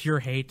after, I guess. Pure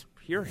hate.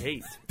 Pure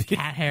hate.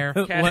 Cat hair.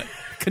 What?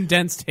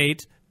 Condensed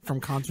hate from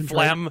concentrate.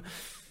 Phlegm.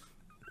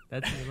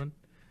 That's a good one.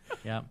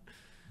 Yeah.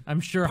 I'm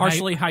sure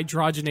Partially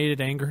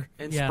hydrogenated anger.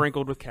 And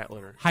sprinkled with cat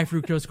litter. high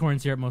fructose corn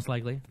syrup, most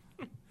likely.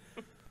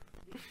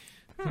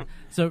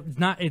 So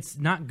it's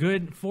not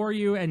good for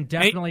you and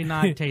definitely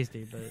not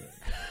tasty. But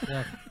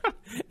yeah.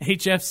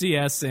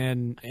 HFCS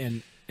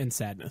and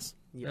sadness.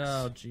 Yes.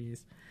 Oh,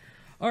 jeez.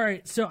 All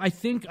right, so I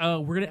think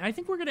we're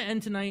gonna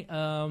end tonight.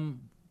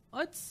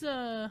 Let's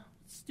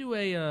do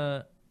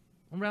a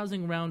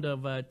rousing round of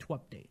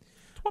twupdate.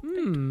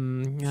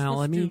 Now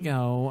let me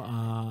go.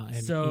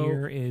 And So-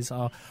 here is.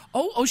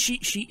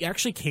 She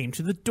actually came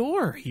to the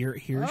door. Here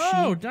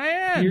Oh, she.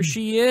 Diane. Here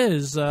she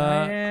is.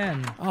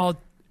 Diane, Oh,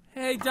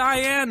 hey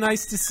Diane,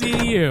 nice to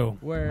see you.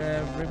 where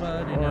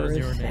everybody knows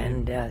your name.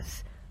 Send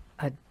us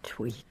a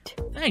tweet.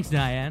 Thanks,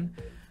 Diane.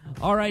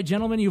 All right,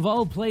 gentlemen, you've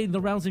all played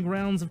the rousing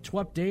rounds of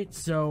Twupdate,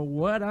 so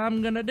what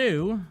I'm going to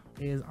do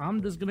is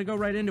I'm just going to go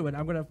right into it.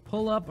 I'm going to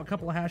pull up a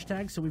couple of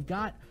hashtags. So we've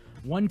got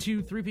 1,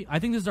 2, 3 people. I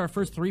think this is our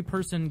first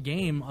 3-person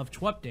game of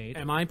Twupdate.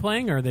 Am I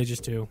playing or are they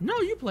just two? No,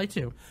 you play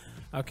too.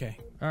 Okay.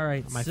 All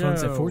right, My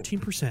phone's at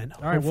 14%.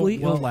 All right, Hopefully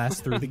we'll it'll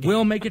last through the game.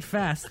 We'll make it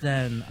fast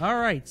then. All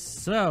right,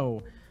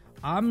 so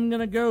I'm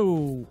going to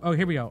go. Oh,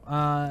 here we go.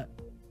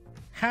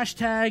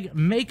 Hashtag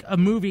make a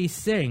movie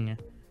sing.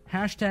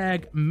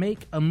 Hashtag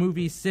make a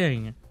movie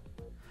sing.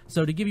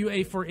 So to give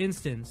you for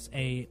instance,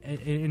 an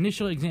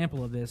initial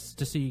example of this,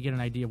 just so you get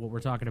an idea of what we're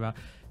talking about,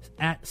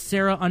 at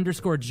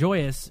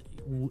Sarah_Joyous,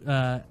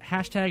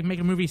 hashtag make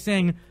a movie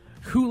sing,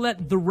 who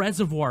let the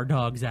Reservoir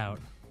Dogs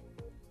out?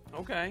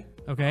 Okay.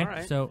 Okay. All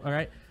right. So, all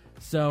right.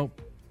 So,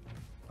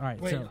 all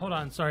right. Wait, so hold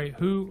on. Sorry.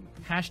 Who?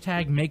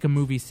 hashtag make a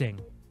movie sing.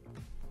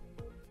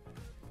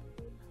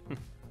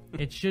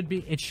 It should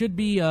be.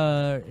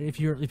 If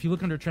you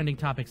look under trending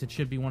topics, it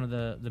should be one of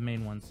the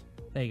main ones.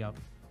 There you go.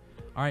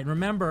 All right.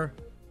 Remember,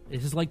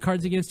 this is like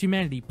Cards Against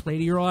Humanity. Play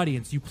to your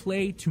audience. You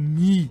play to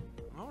me.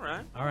 All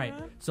right. All right.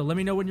 So let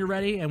me know when you're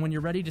ready, and when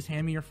you're ready, just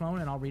hand me your phone,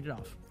 and I'll read it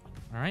off.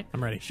 All right.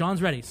 I'm ready.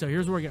 Sean's ready. So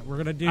here's what we're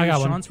gonna do. I got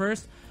one. Sean's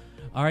first.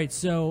 All right.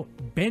 So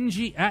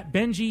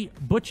Benji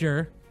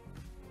Butcher.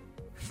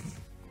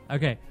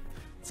 Okay.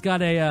 It's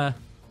got a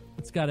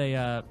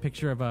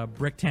picture of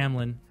Brick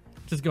Tamlin.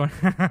 Just going,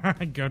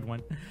 good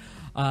one.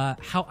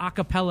 How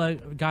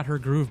acapella got her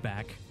groove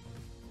back.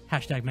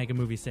 Hashtag make a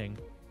movie sing.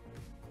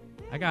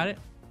 I got it.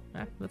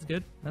 That's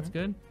good. That's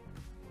good.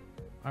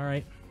 All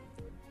right.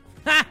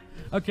 Ha!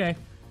 Okay.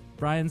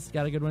 Brian's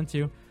got a good one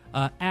too.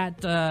 At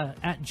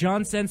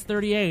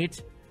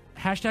JohnSense38,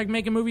 hashtag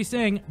make a movie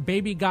sing.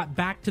 Baby got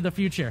Back to the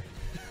Future.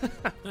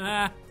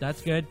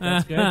 That's good.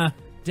 That's good.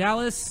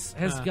 Dallas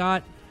has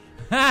got.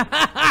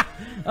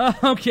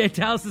 Okay,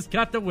 Dallas has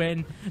got the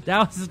win.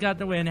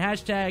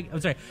 Hashtag, I'm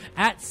sorry,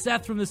 at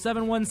Seth from the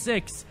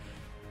 716.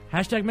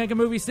 Hashtag make a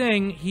movie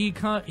sing. He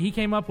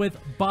came up with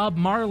Bob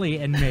Marley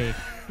and Me.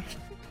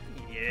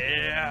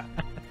 Yeah.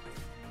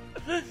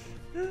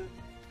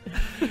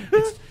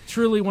 It's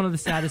truly one of the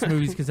saddest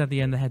movies because at the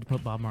end they had to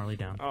put Bob Marley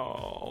down.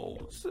 Oh,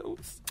 so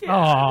sad.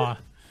 Aw.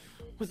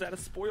 Was that a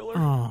spoiler?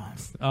 Oh,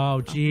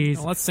 jeez.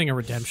 Now let's sing a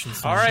redemption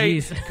song. All right,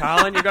 Jeez.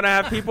 Colin, you're going to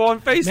have people on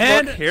Facebook.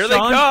 Man, Here they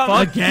Sean, come.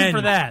 fuck you Again. for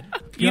that.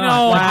 You God,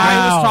 know, I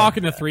wow. was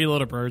talking to 3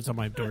 little birds on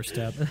my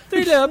doorstep.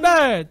 3 little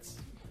birds.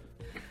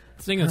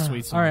 Sing a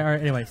sweet song. All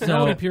right. Anyway, So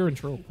so pure and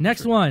true.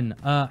 next one.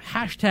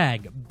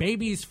 Hashtag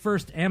baby's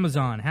first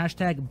Amazon.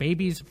 Hashtag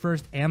baby's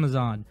first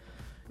Amazon.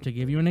 To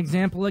give you an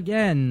example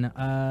again.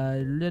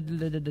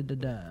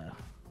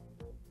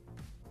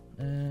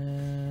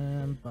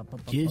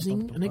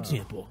 Giving an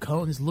example.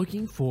 Colin is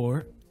looking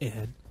for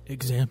an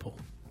example.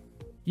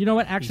 You know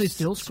what? Actually, He's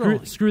still screw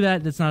scrolling.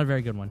 that. That's not a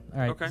very good one. All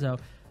right. Okay. So,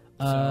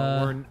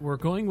 So we're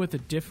going with a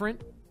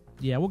different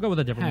yeah, we'll go with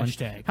a different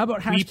hashtag. one. How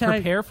about We hashtag?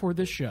 prepare for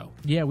this show.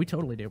 Yeah, we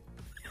totally do.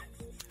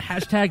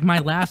 Hashtag my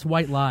last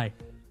white lie.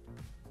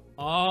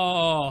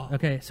 Oh,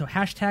 Okay, so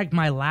hashtag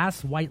my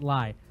last white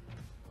lie.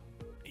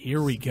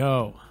 here we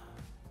go.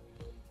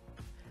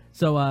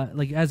 So,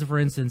 like, as for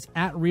instance,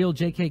 at real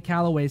JK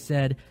Calloway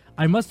said,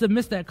 I must have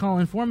missed that call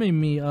informing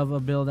me of a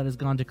bill that has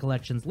gone to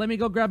collections. Let me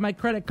go grab my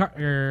credit card.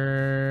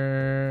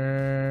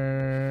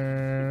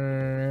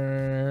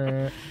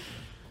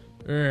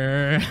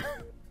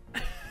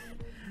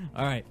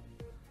 All right.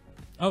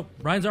 Oh,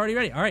 Brian's already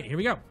ready. All right, here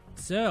we go.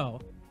 So,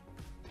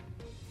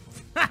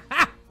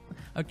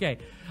 okay.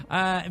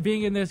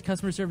 Being in this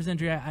customer service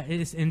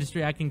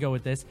industry, I can go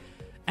with this.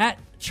 At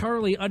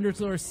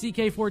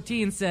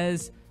Charlie_CK14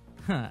 says,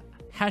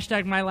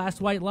 hashtag my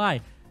last white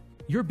lie.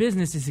 Your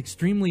business is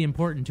extremely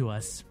important to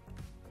us.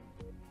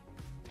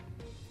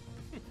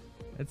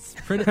 That's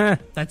pretty.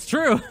 That's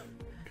true.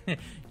 It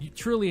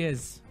truly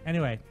is.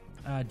 Anyway,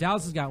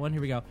 Dallas has got one.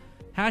 Here we go.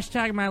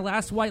 Hashtag my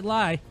last white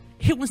lie.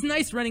 It was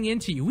nice running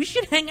into you. We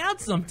should hang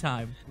out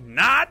sometime.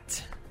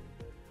 Not.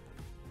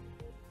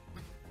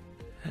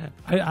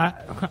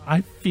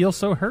 I feel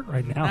so hurt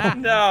right now.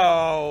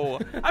 No.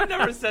 I've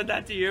never said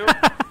that to you.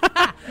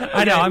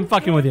 I know, I'm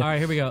fucking with you. All right,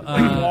 here we go.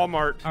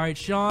 Walmart. All right,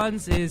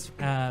 Sean's is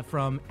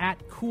from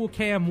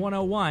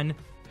 @CoolCam101.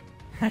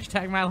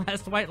 Hashtag my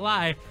last white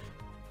lie.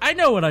 I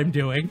know what I'm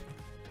doing.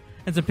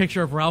 It's a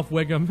picture of Ralph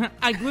Wiggum.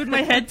 I glued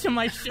my head to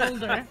my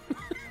shoulder.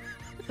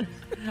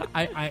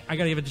 I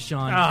gotta give it to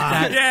Sean.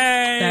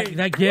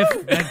 That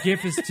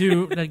gif is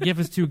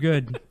too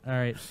good.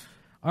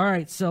 All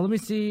right. So let me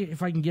see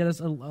if I can get us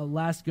a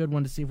last good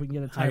one to see if we can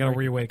get a tie. I gotta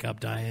re-wake up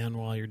Diane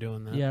while you're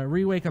doing that. Yeah,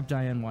 re-wake up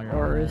Diane while you're.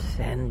 Or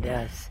send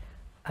us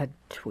a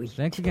tweet.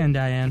 Thanks again,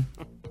 Diane.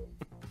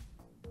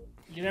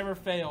 You never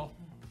fail.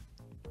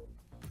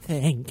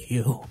 Thank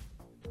you.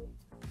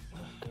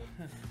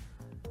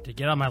 To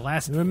get on my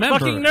last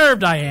fucking nerve,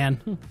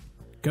 Diane.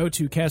 Go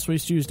to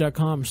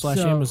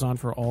castawaystudios.com/Amazon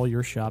for all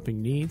your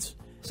shopping needs.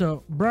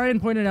 So Brian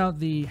pointed out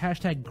the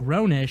hashtag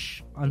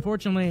grownish.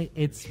 Unfortunately,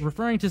 it's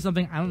referring to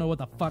something I don't know what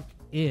the fuck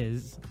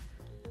is.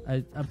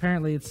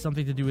 Apparently, it's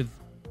something to do with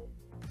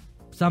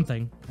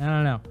something. I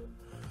don't know.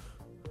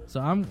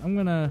 So I'm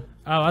gonna.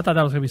 Oh, I thought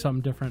that was gonna be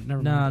something different.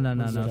 Never mind.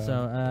 No.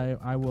 So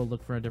I will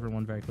look for a different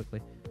one very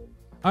quickly.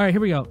 All right,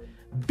 here we go.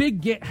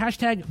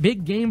 Hashtag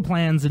big game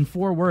plans in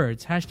 4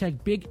 words.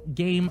 Hashtag big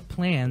game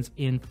plans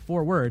in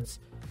 4 words.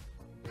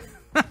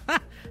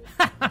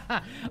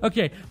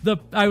 Okay,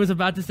 I was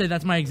about to say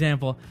that's my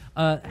example.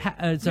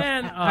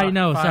 I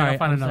know. Fine, sorry, I'll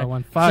find another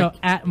one. So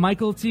at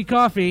Michael T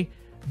Coffee,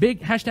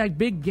 hashtag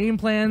big game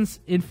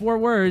plans in 4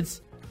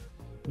 words.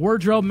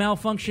 Wardrobe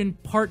malfunction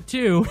part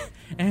 2,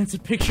 and it's a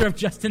picture of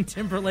Justin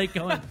Timberlake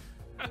going.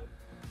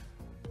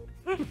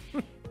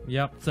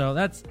 Yep. So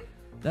that's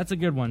a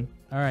good one.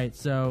 All right.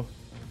 So.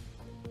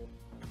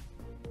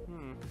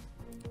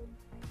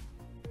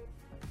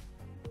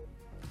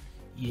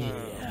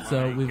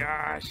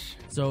 Yeah.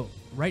 So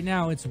right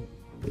now it's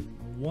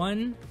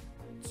 1-1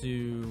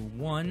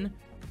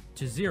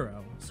 to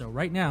 0. So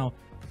right now,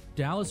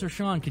 Dallas or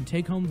Sean can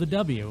take home the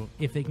W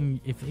if they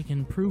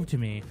can prove to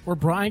me. Or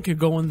Brian could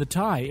go in the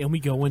tie, and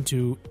we go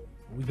into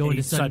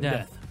sudden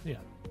death. Yeah.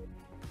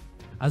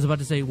 I was about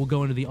to say we'll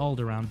go into the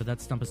Alder round, but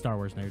that's Stump a Star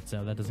Wars Nerd,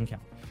 so that doesn't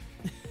count.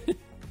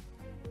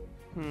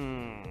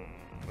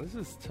 This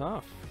is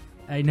tough.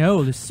 I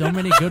know. There's so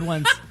many good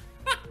ones.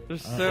 I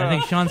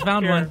think Sean's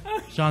found one.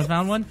 Sean's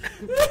found one.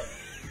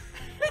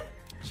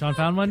 Sean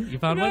found one. You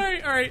found one.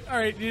 All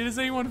right. Does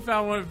anyone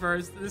found one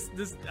first?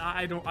 This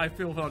I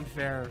feel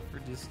unfair for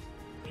just.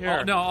 Here.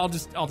 Oh, no, I'll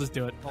just do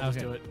it. I'll just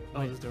do it.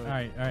 All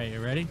right. You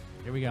ready?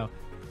 Here we go.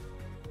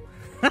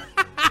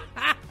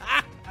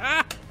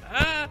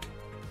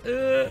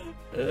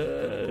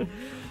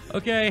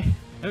 Okay.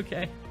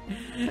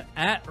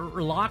 At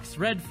Locks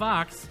Red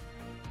Fox.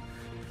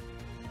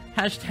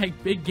 Hashtag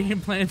big game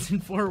plans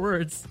in 4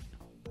 words.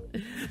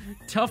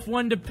 Tough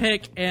one to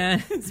pick,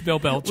 and it's Bill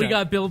Belichick. We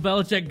got Bill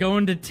Belichick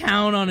going to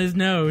town on his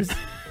nose.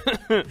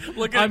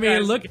 Look at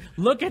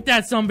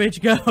that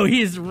sumbitch go.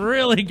 He's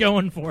really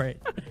going for it.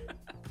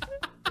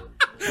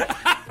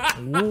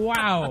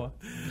 Wow.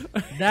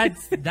 That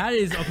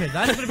is okay.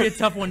 That's going to be a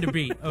tough one to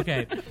beat.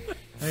 Okay.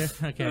 There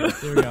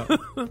we go.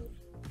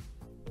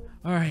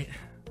 All right.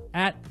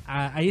 At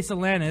Aisa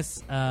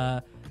Lannis,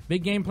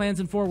 big game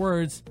plans in 4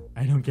 words.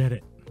 I don't get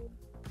it.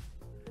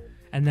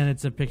 And then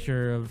it's a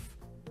picture of.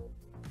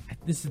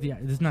 This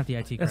is not the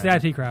IT crowd. That's the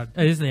IT crowd.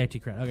 Oh, this is the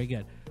IT crowd. Okay,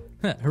 good.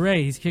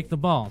 Hooray, he's kicked the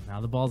ball. Now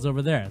the ball's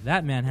over there.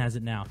 That man has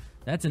it now.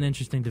 That's an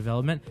interesting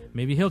development.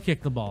 Maybe he'll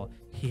kick the ball.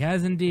 He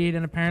has indeed,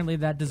 and apparently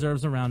that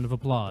deserves a round of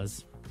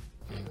applause.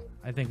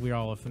 I think we're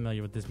all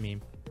familiar with this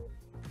meme.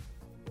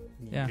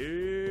 Yeah.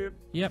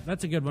 Yep,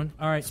 that's a good one.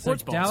 All right,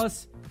 Sports so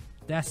balls.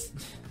 Dallas.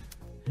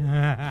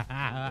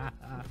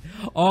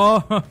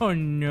 Oh,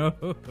 no.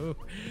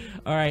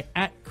 All right,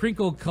 at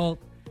Crinkle Cult,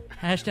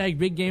 hashtag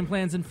big game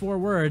plans in 4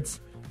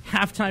 words.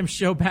 Halftime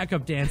show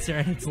backup dancer,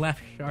 and it's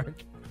Left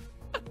Shark.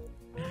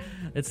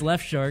 It's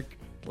Left Shark.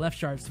 Left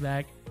Shark's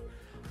back.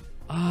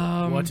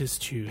 What is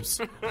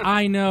choose?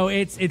 I know.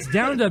 It's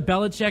down to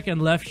Belichick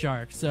and Left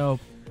Shark, so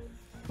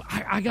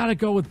I got to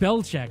go with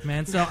Belichick,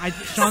 man. So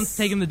Sean's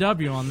taking the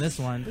W on this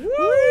one. Woo!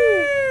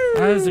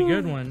 That is a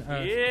good one.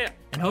 Yeah.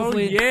 And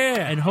hopefully,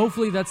 and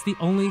hopefully that's the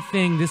only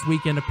thing this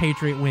weekend a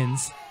Patriot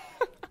wins.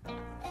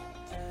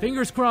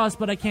 Fingers crossed,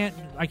 but I can't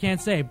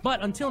say.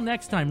 But until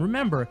next time,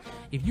 remember,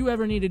 if you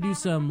ever need to do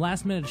some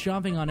last-minute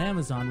shopping on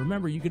Amazon,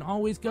 remember, you can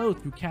always go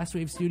through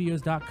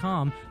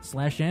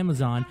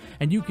castwavestudios.com/Amazon,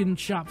 and you can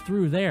shop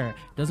through there.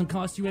 Doesn't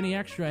cost you any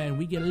extra, and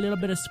we get a little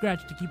bit of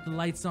scratch to keep the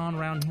lights on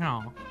around here.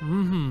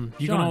 Mm-hmm.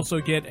 You can also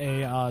get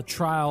a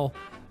trial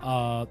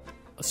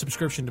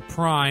subscription to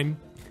Prime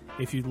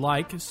if you'd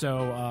like.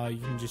 So you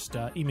can just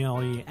email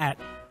me at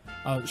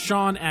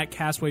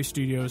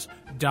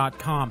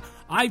Sean@castwavestudios.com.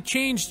 I've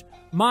changed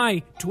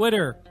my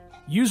Twitter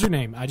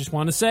username. I just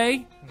want to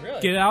say,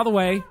 get it out of the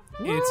way.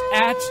 What? It's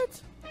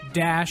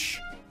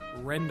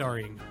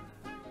 @-rendering.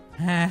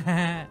 All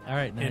right,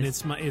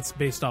 nice. And it's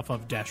based off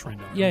of -rendering.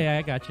 Yeah,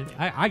 I got you.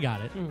 I got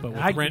it.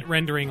 But with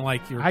rendering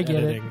like you're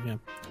editing. Yeah.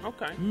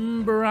 Okay.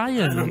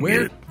 Brian,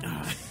 where?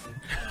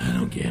 I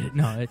don't get it.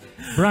 No,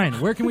 Brian,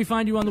 where can we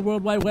find you on the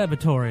World Wide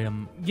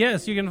Webatorium?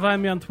 Yes, you can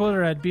find me on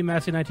Twitter at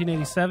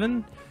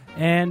bmassey1987.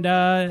 And,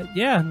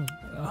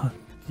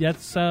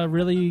 that's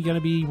really going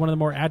to be one of the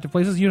more active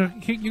places. You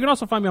can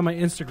also find me on my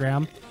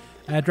Instagram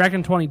at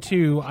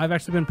Dragon22. I've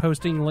actually been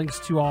posting links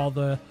to all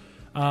the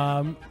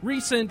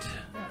recent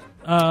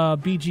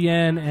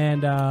BGN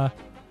and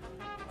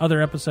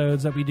other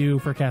episodes that we do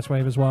for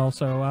Castwave as well.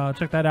 So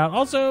check that out.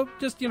 Also,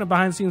 just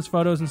behind the scenes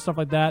photos and stuff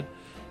like that.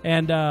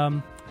 And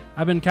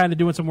I've been kind of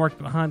doing some work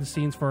behind the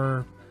scenes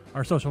for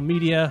our social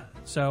media.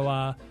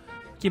 So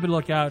keep a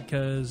lookout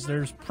because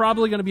there's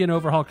probably going to be an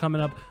overhaul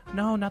coming up.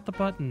 No, not the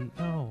button.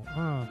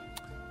 No.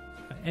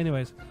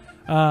 Anyways,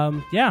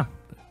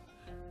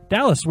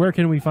 Dallas, where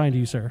can we find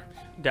you, sir?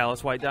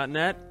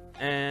 DallasWhite.net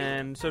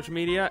and social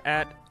media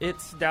at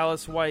It's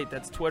Dallas White.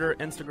 That's Twitter,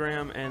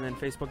 Instagram, and then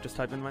Facebook. Just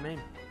type in my name.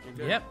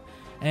 Yep.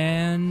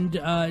 And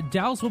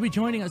Dallas will be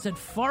joining us at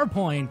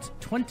Farpoint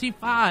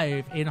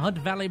 25 in Hunt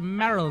Valley,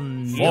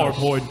 Maryland.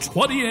 Farpoint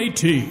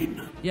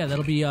 2018. Yeah,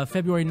 that'll be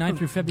February 9th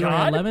through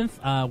February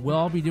 11th. We'll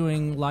all be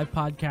doing live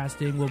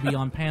podcasting. We'll be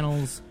on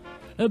panels.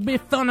 It'll be a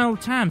fun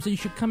old time, so you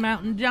should come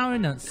out and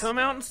join us. Come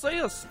out and see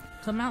us.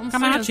 Come out and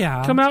Come see out, us.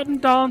 y'all. Come out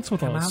and dance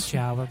with Come us. out,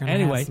 y'all. We're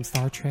gonna have some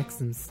Star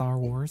Treks and Star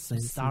Wars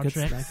and Star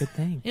some Treks. good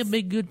things. It'll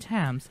be good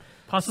times.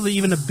 Possibly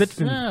even a bit.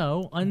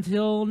 So,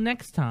 until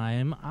next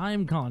time,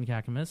 I'm Colin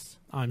Kakamas.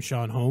 I'm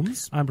Sean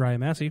Holmes. I'm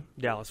Brian Massey.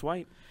 Dallas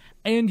White.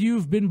 And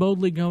you've been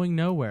boldly going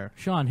nowhere.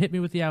 Sean, hit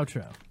me with the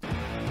outro.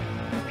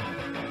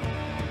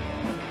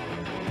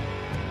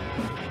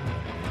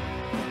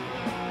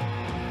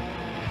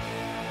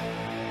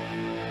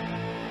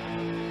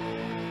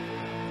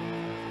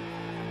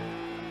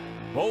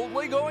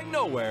 Boldly Going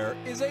Nowhere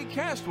is a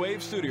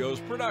Castwave Studios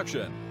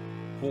production.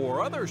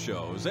 For other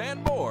shows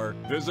and more,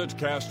 visit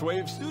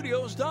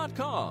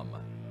castwavestudios.com.